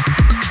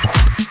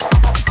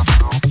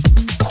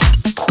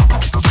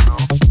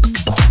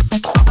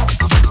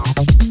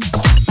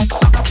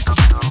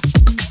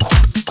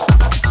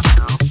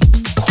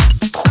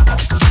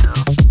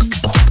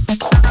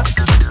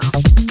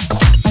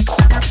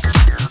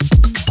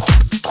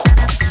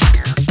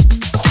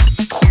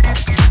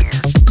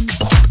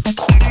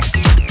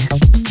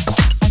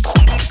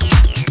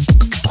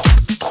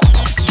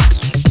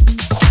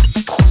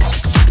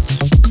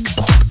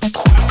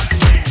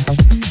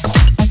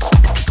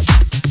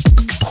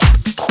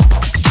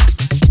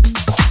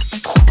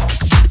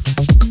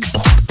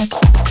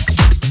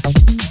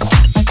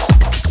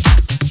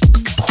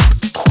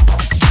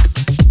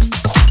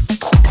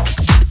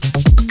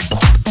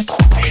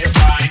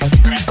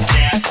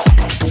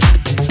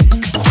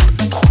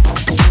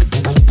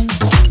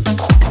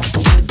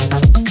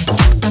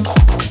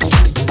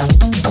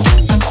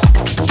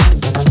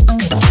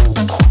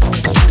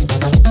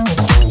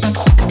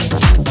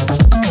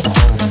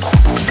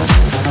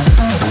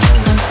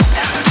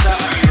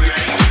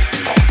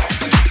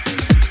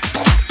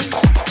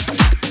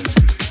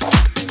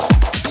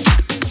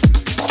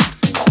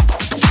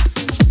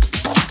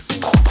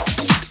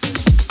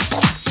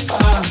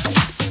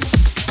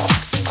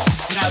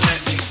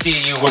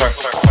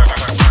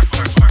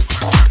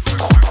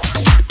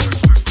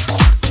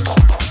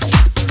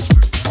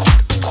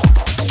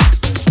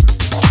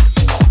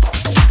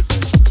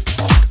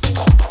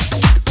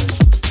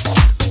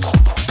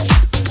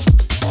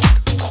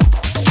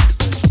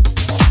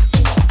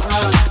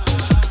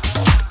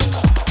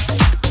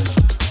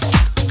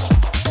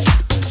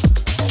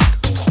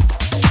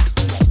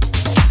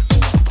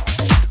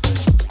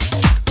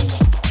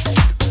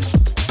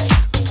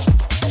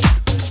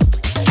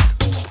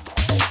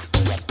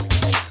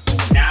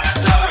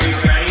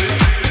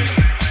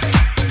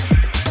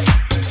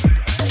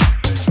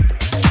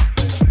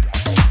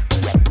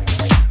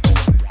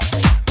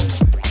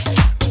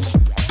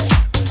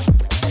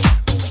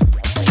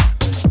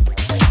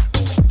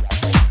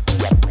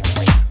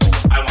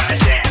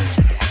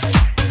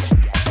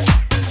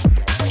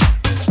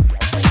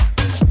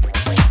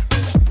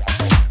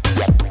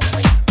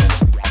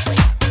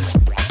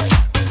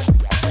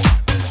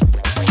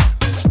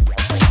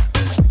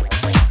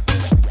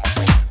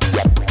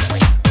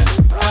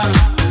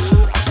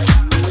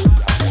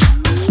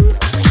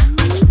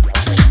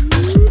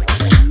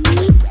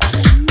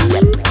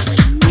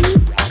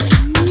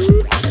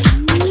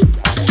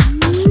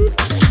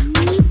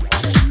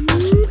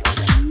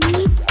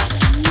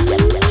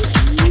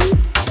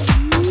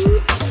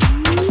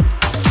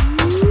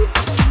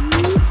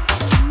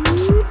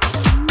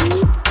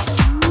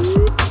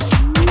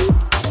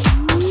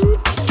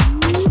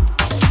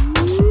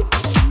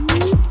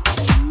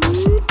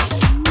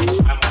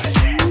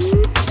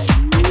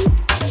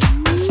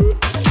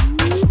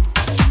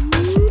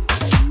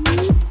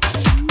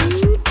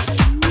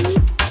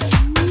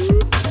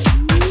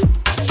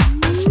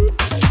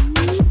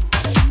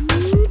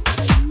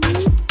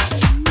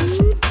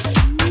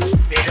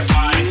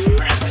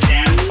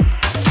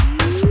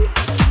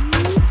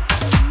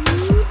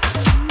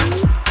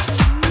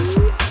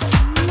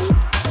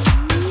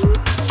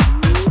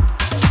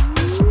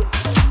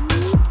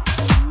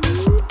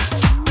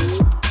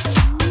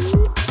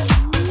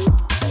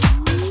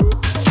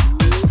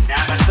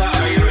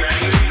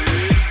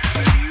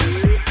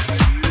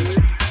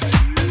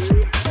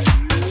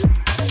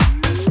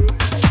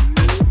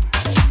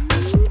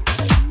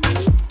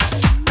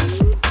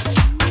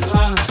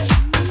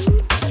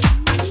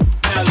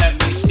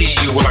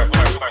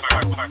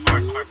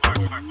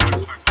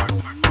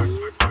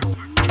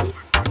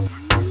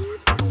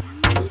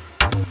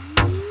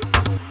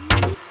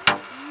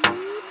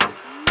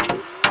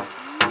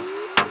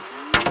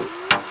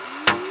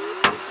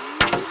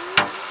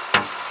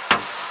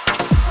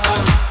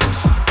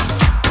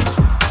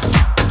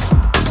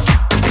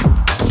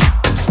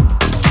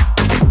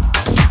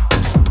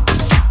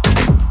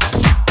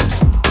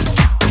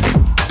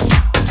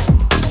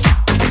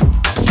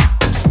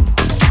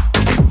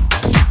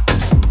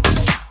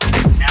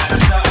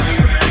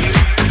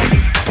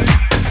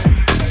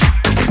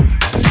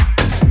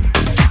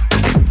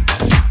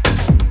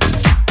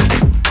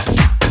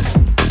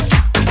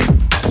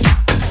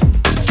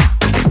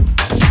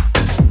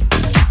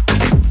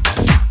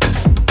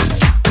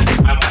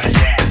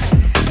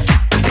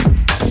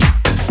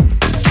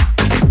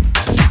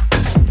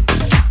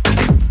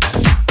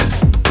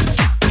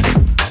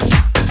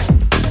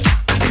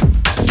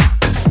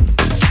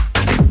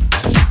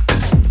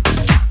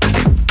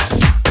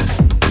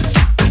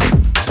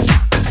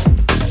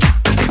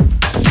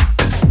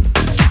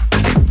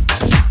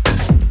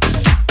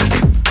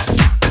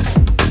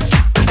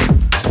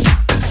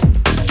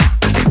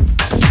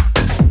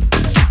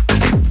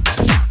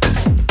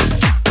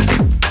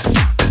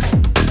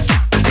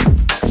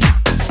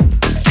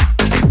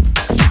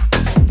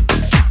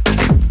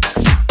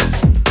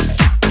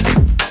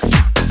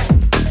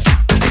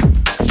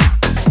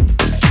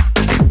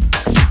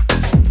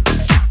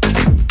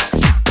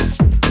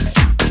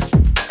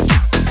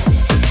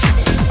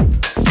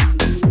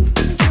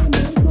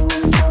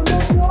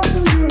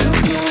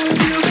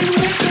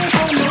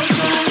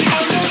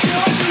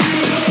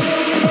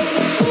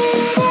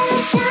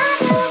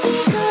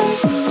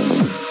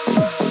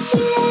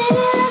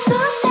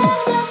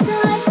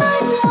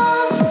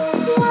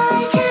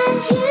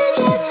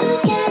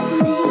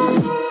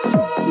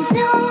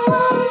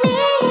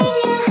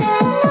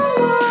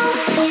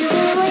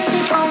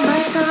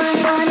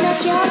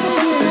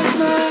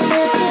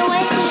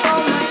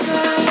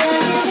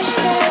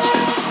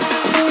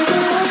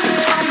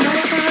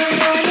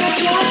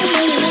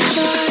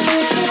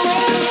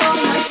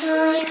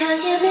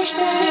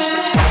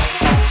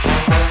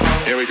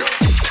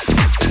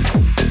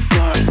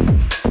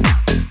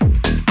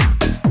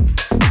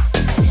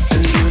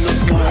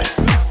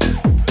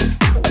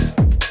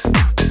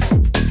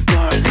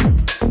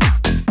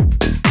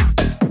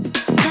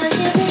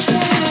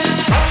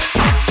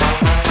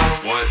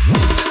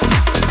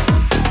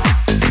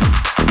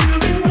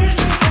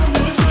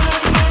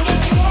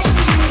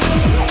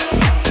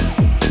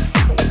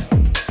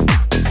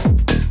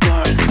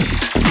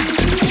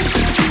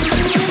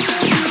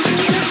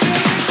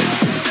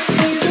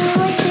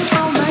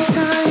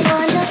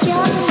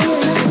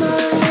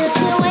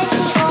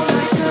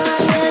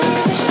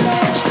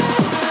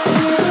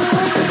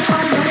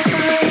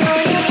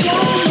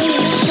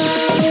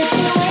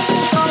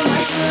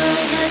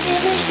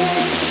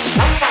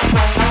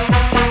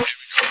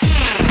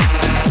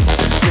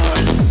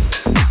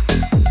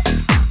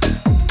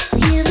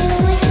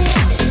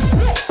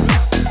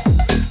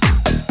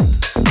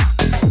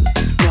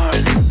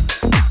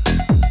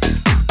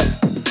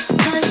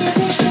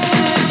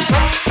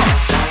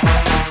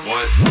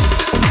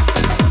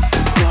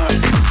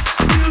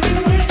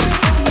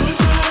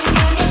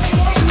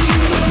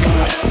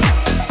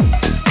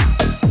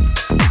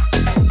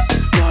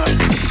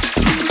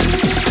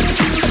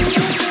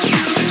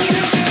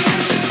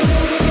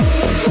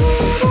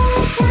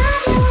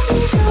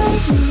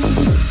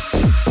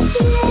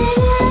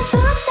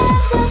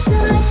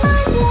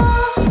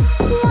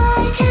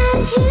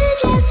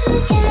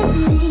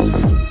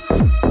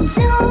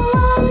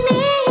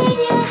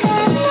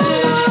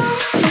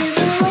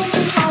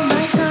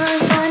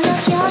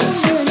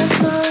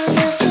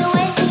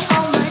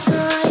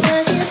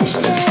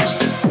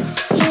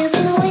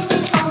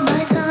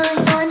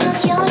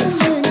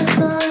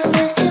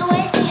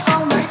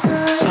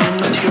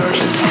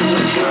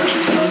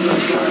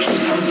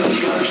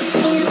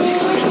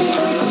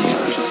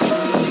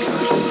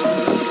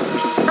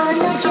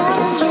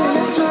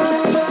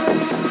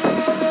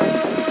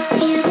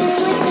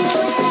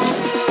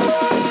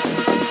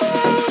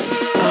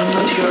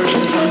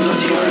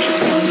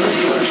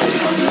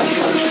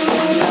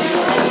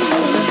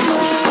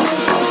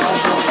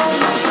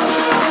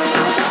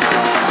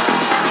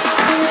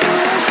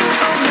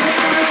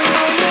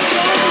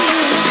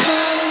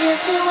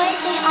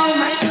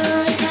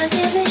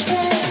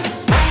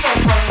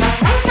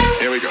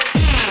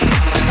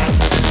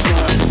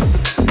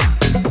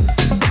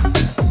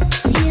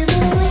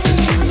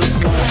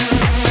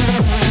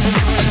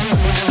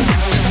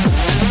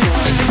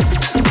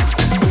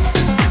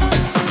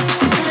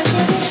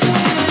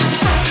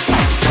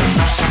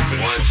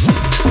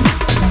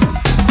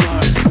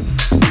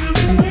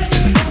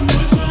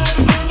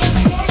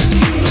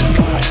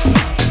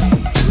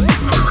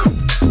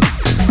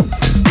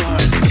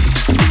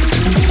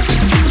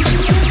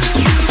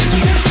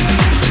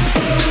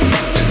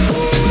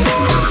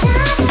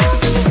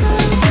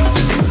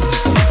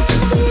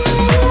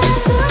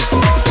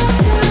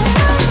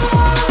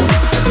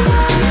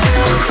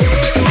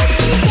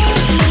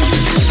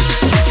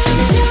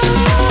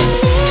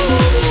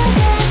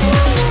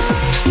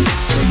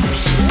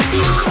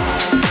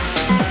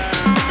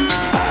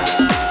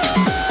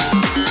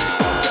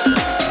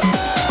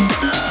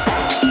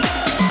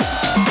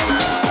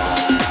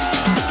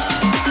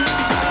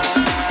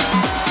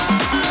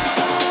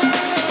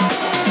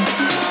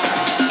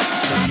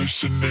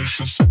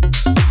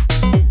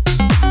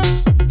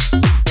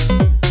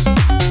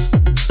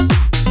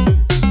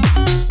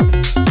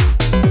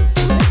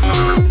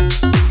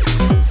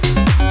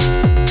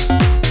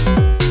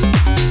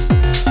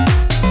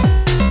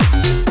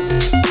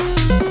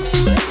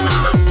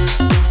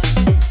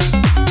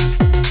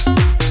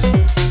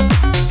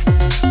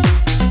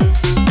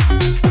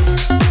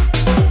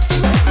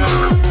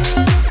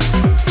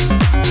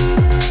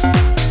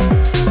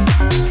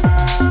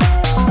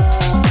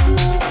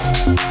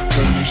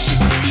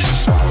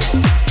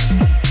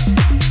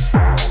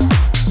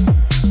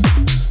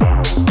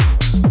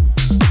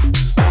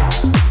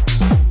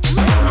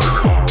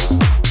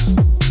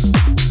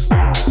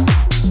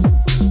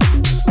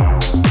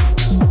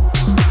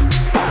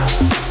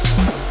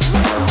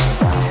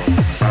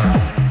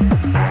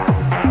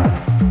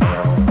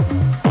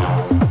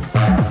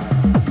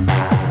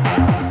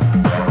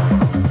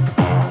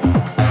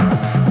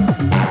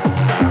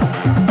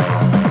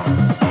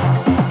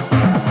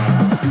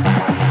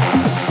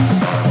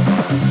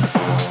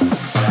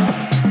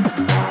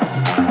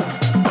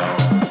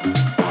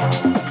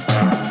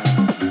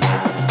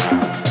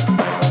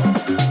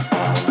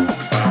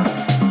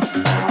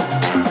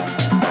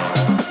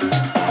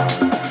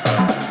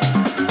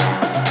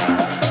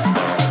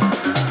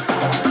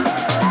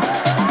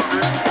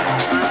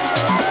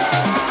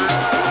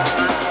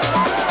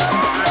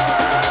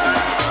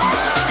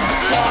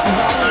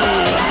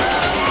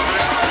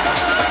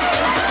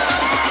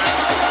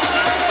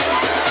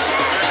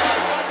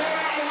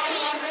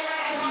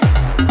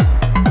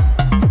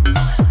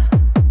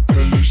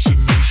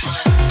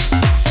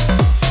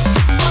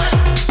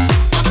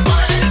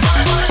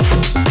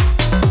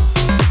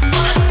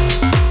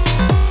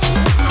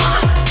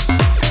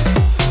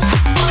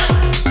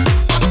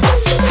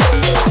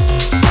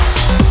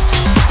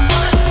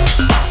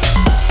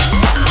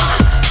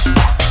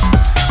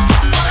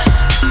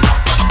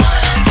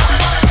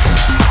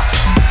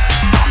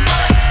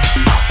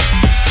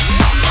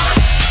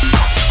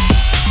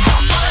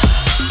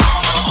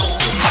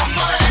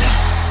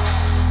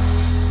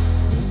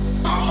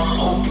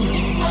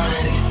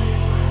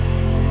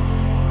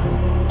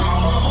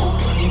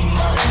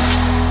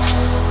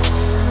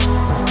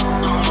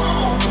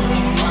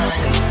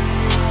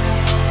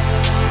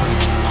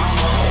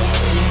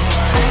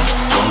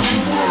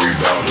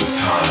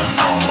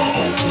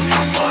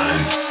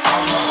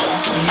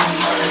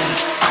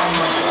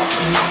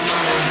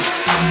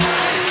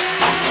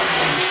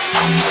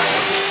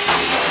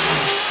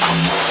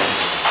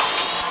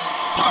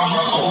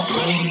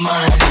 Open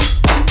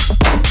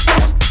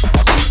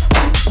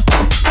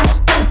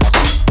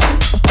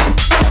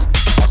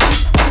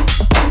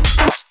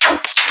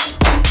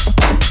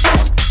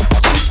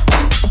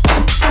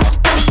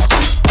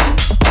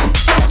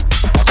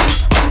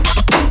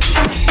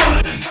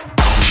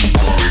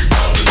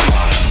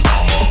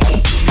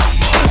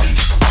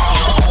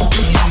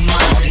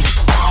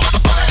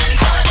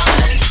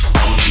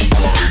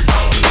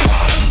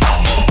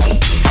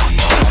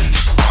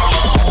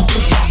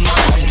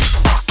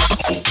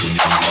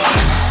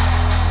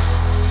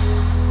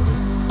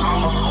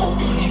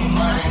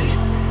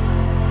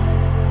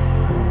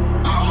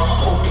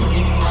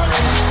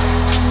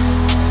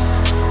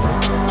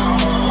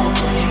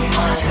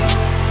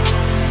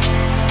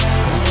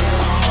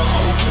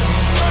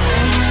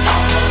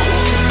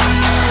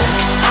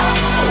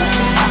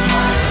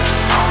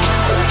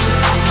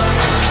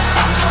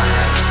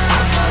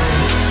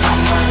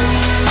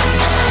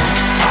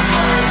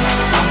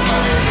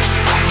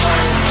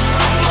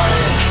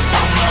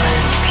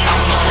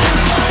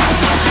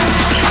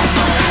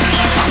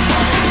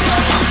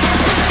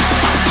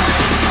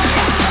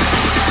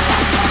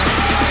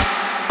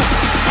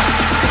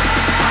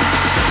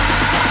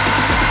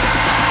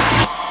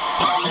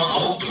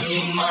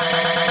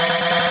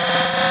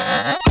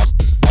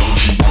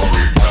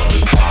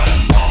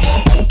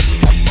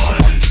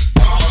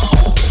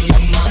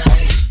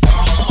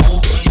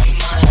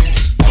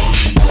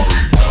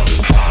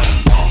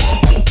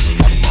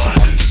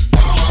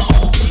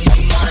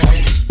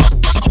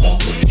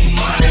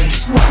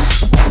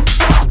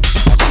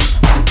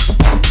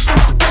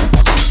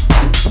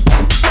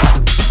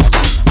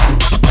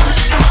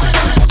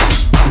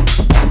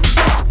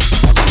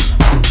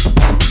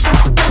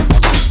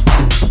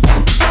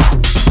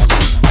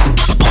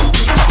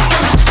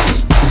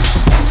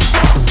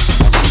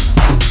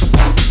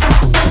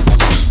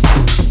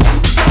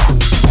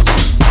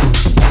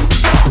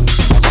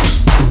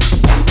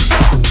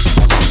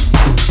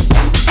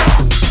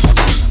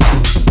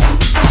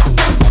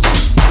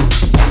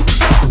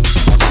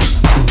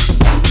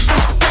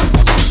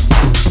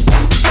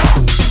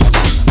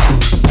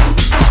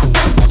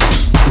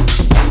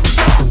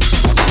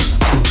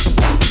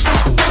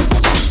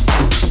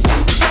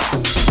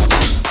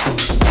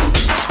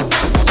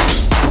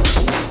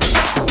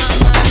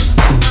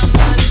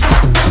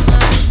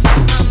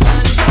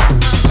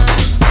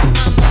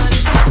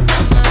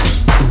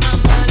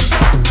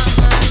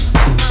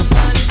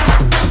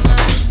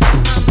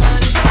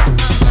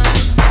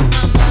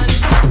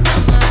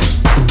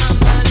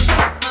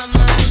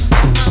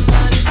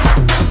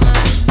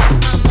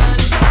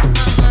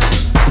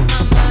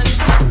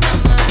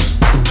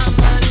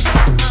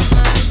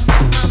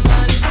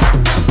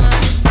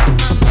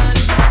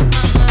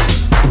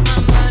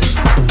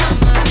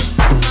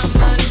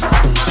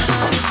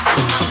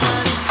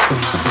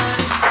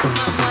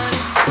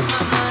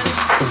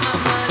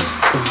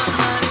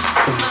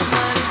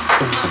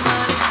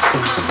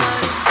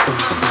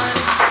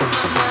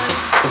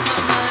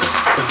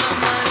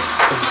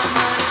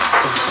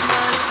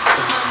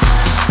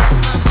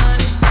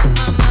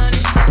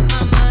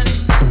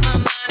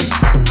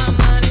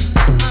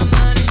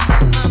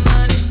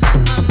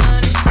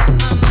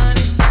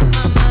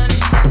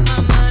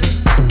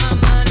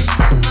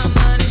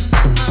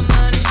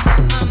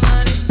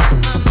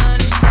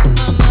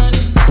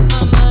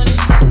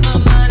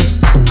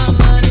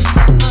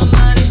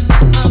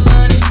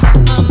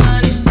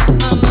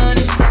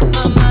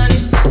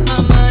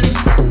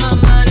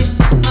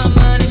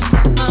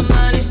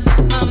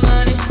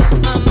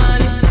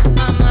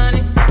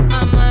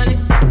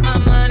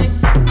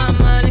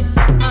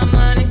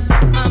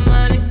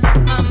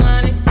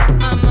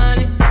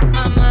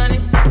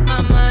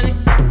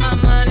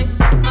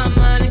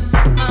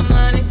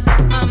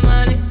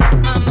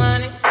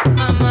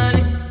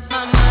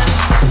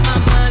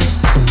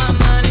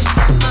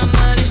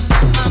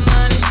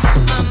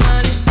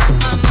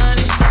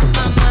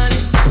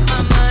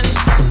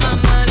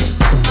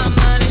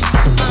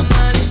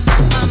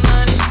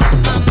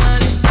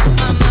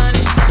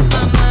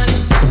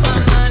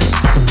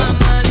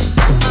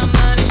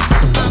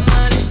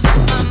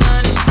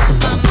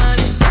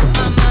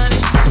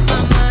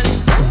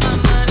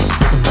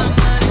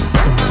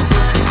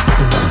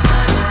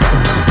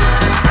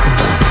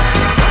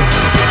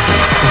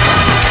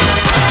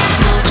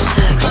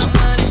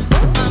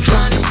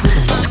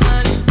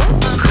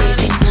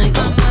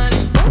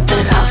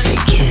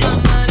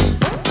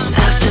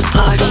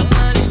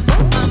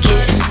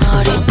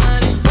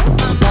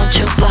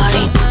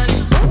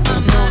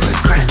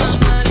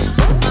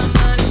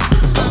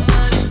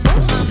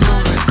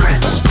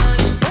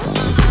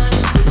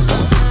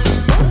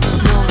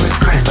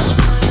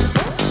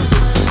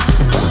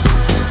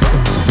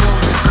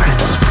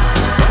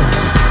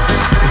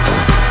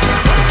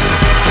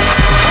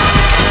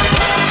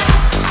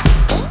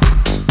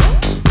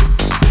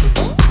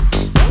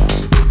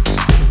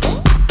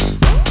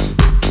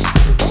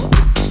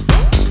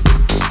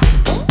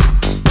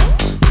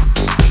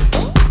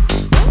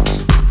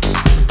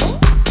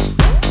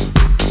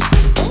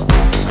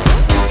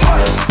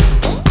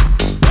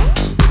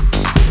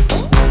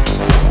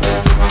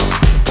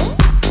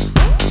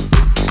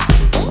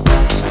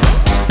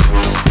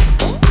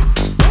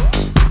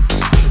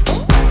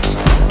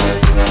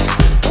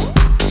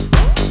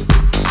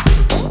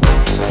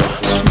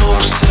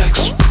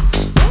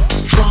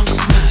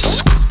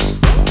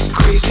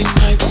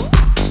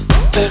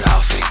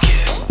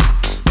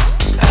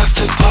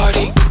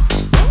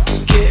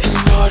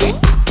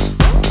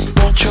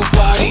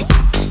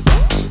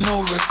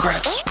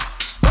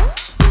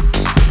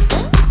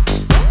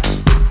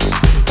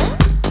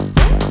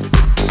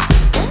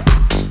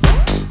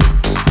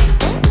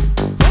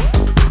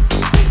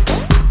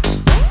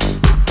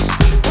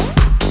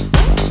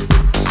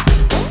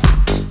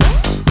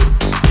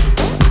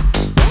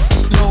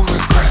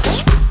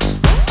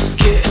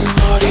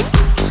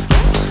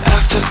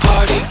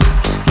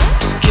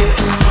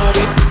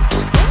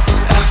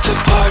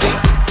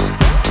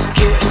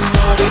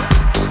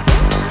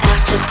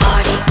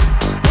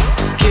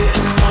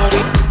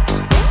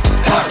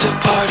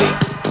party,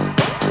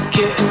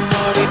 getting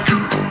naughty.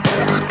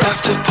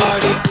 After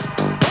party,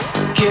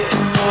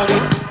 getting naughty.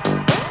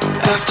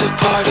 After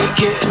party,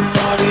 getting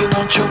naughty.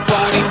 Want your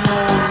body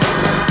more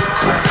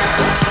regrets.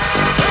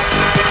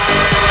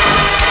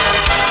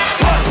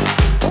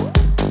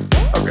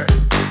 Okay. Okay.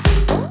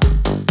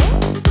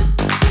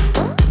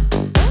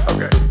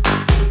 Okay.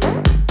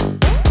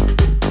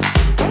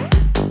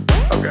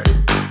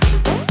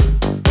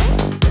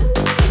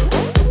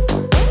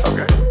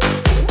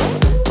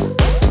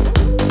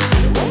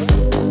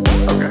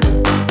 Okay. Okay. Okay.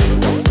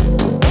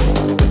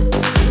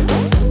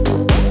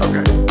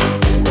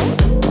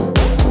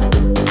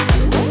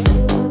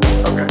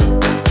 Okay.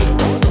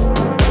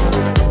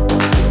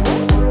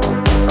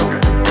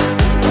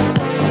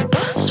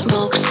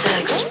 Smoke,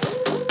 sex,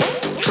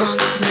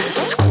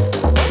 drunkenness,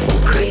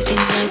 crazy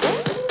night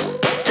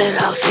that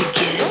I'll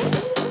forget.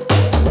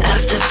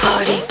 After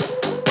party,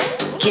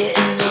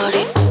 getting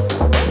naughty.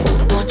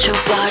 Want your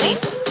body,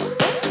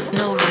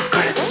 no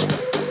regrets.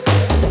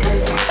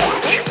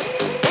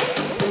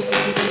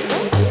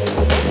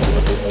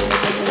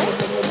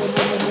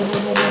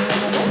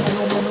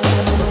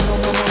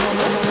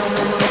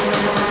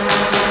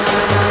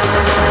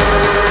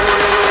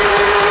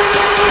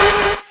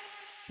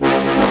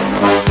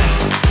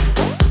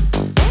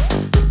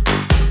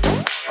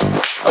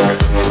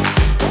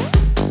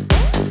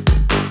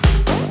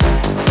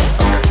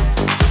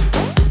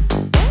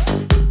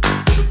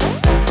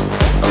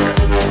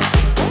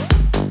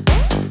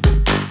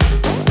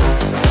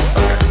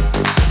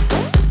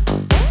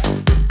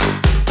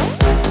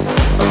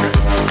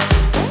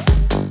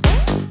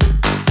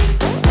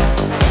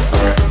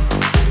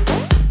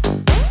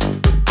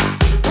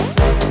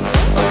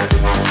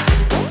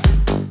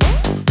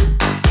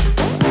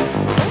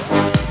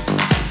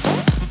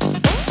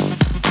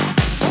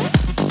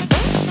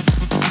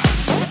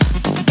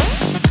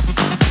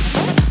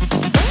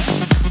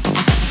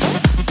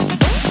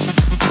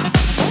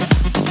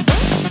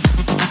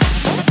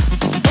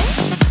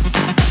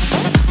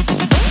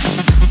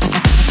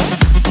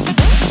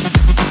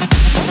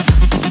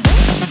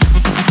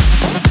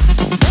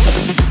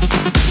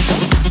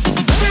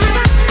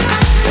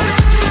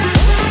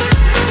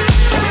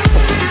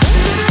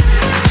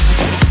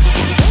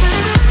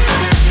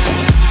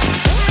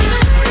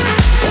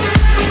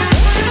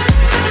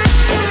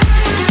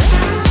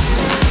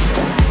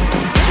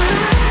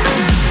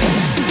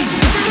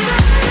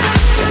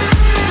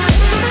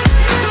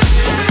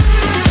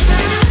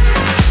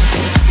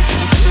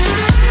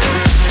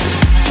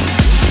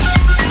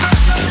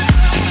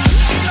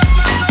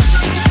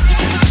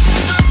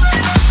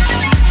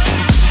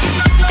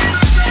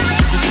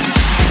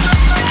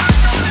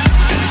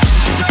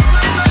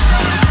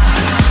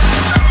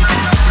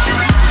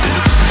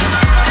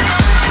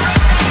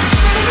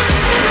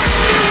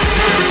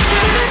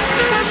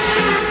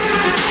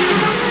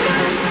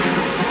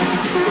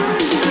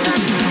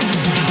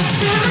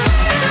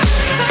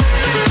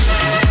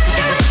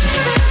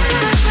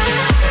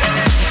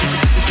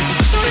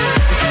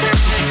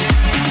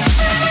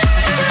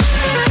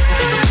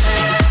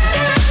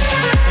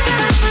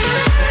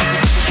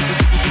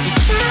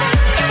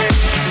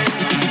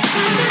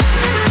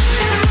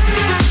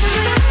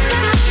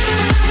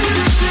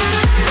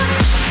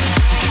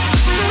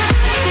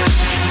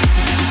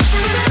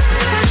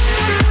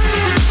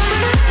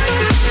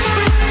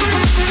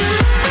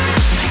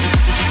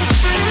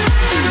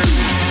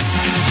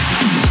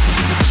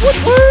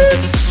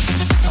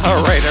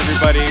 All right,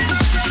 everybody.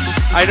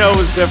 I know it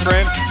was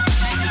different,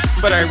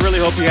 but I really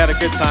hope you had a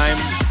good time.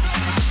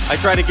 I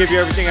tried to give you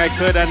everything I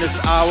could on this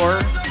hour.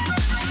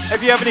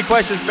 If you have any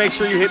questions, make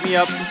sure you hit me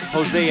up,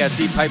 Jose at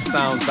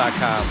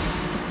deephypesounds.com.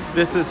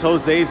 This is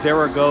Jose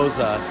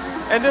Zaragoza,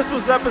 and this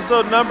was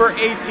episode number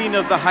 18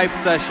 of the Hype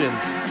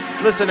Sessions.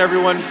 Listen,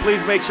 everyone,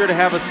 please make sure to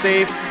have a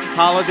safe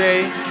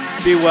holiday.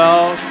 Be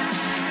well.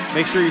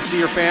 Make sure you see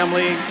your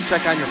family.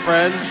 Check on your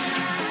friends.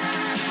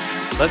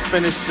 Let's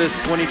finish this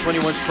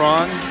 2021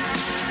 strong,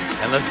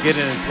 and let's get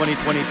it in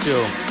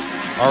 2022.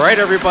 All right,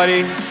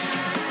 everybody.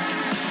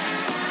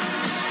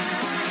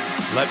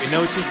 Let me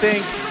know what you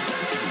think.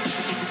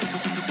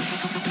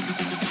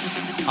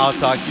 I'll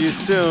talk to you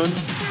soon.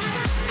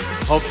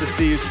 Hope to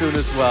see you soon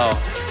as well.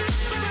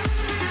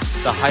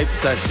 The Hype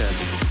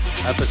Sessions,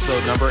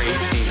 episode number 18,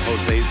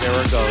 Jose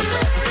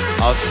Zaragoza.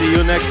 I'll see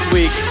you next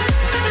week.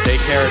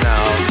 Take care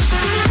now.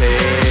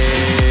 Take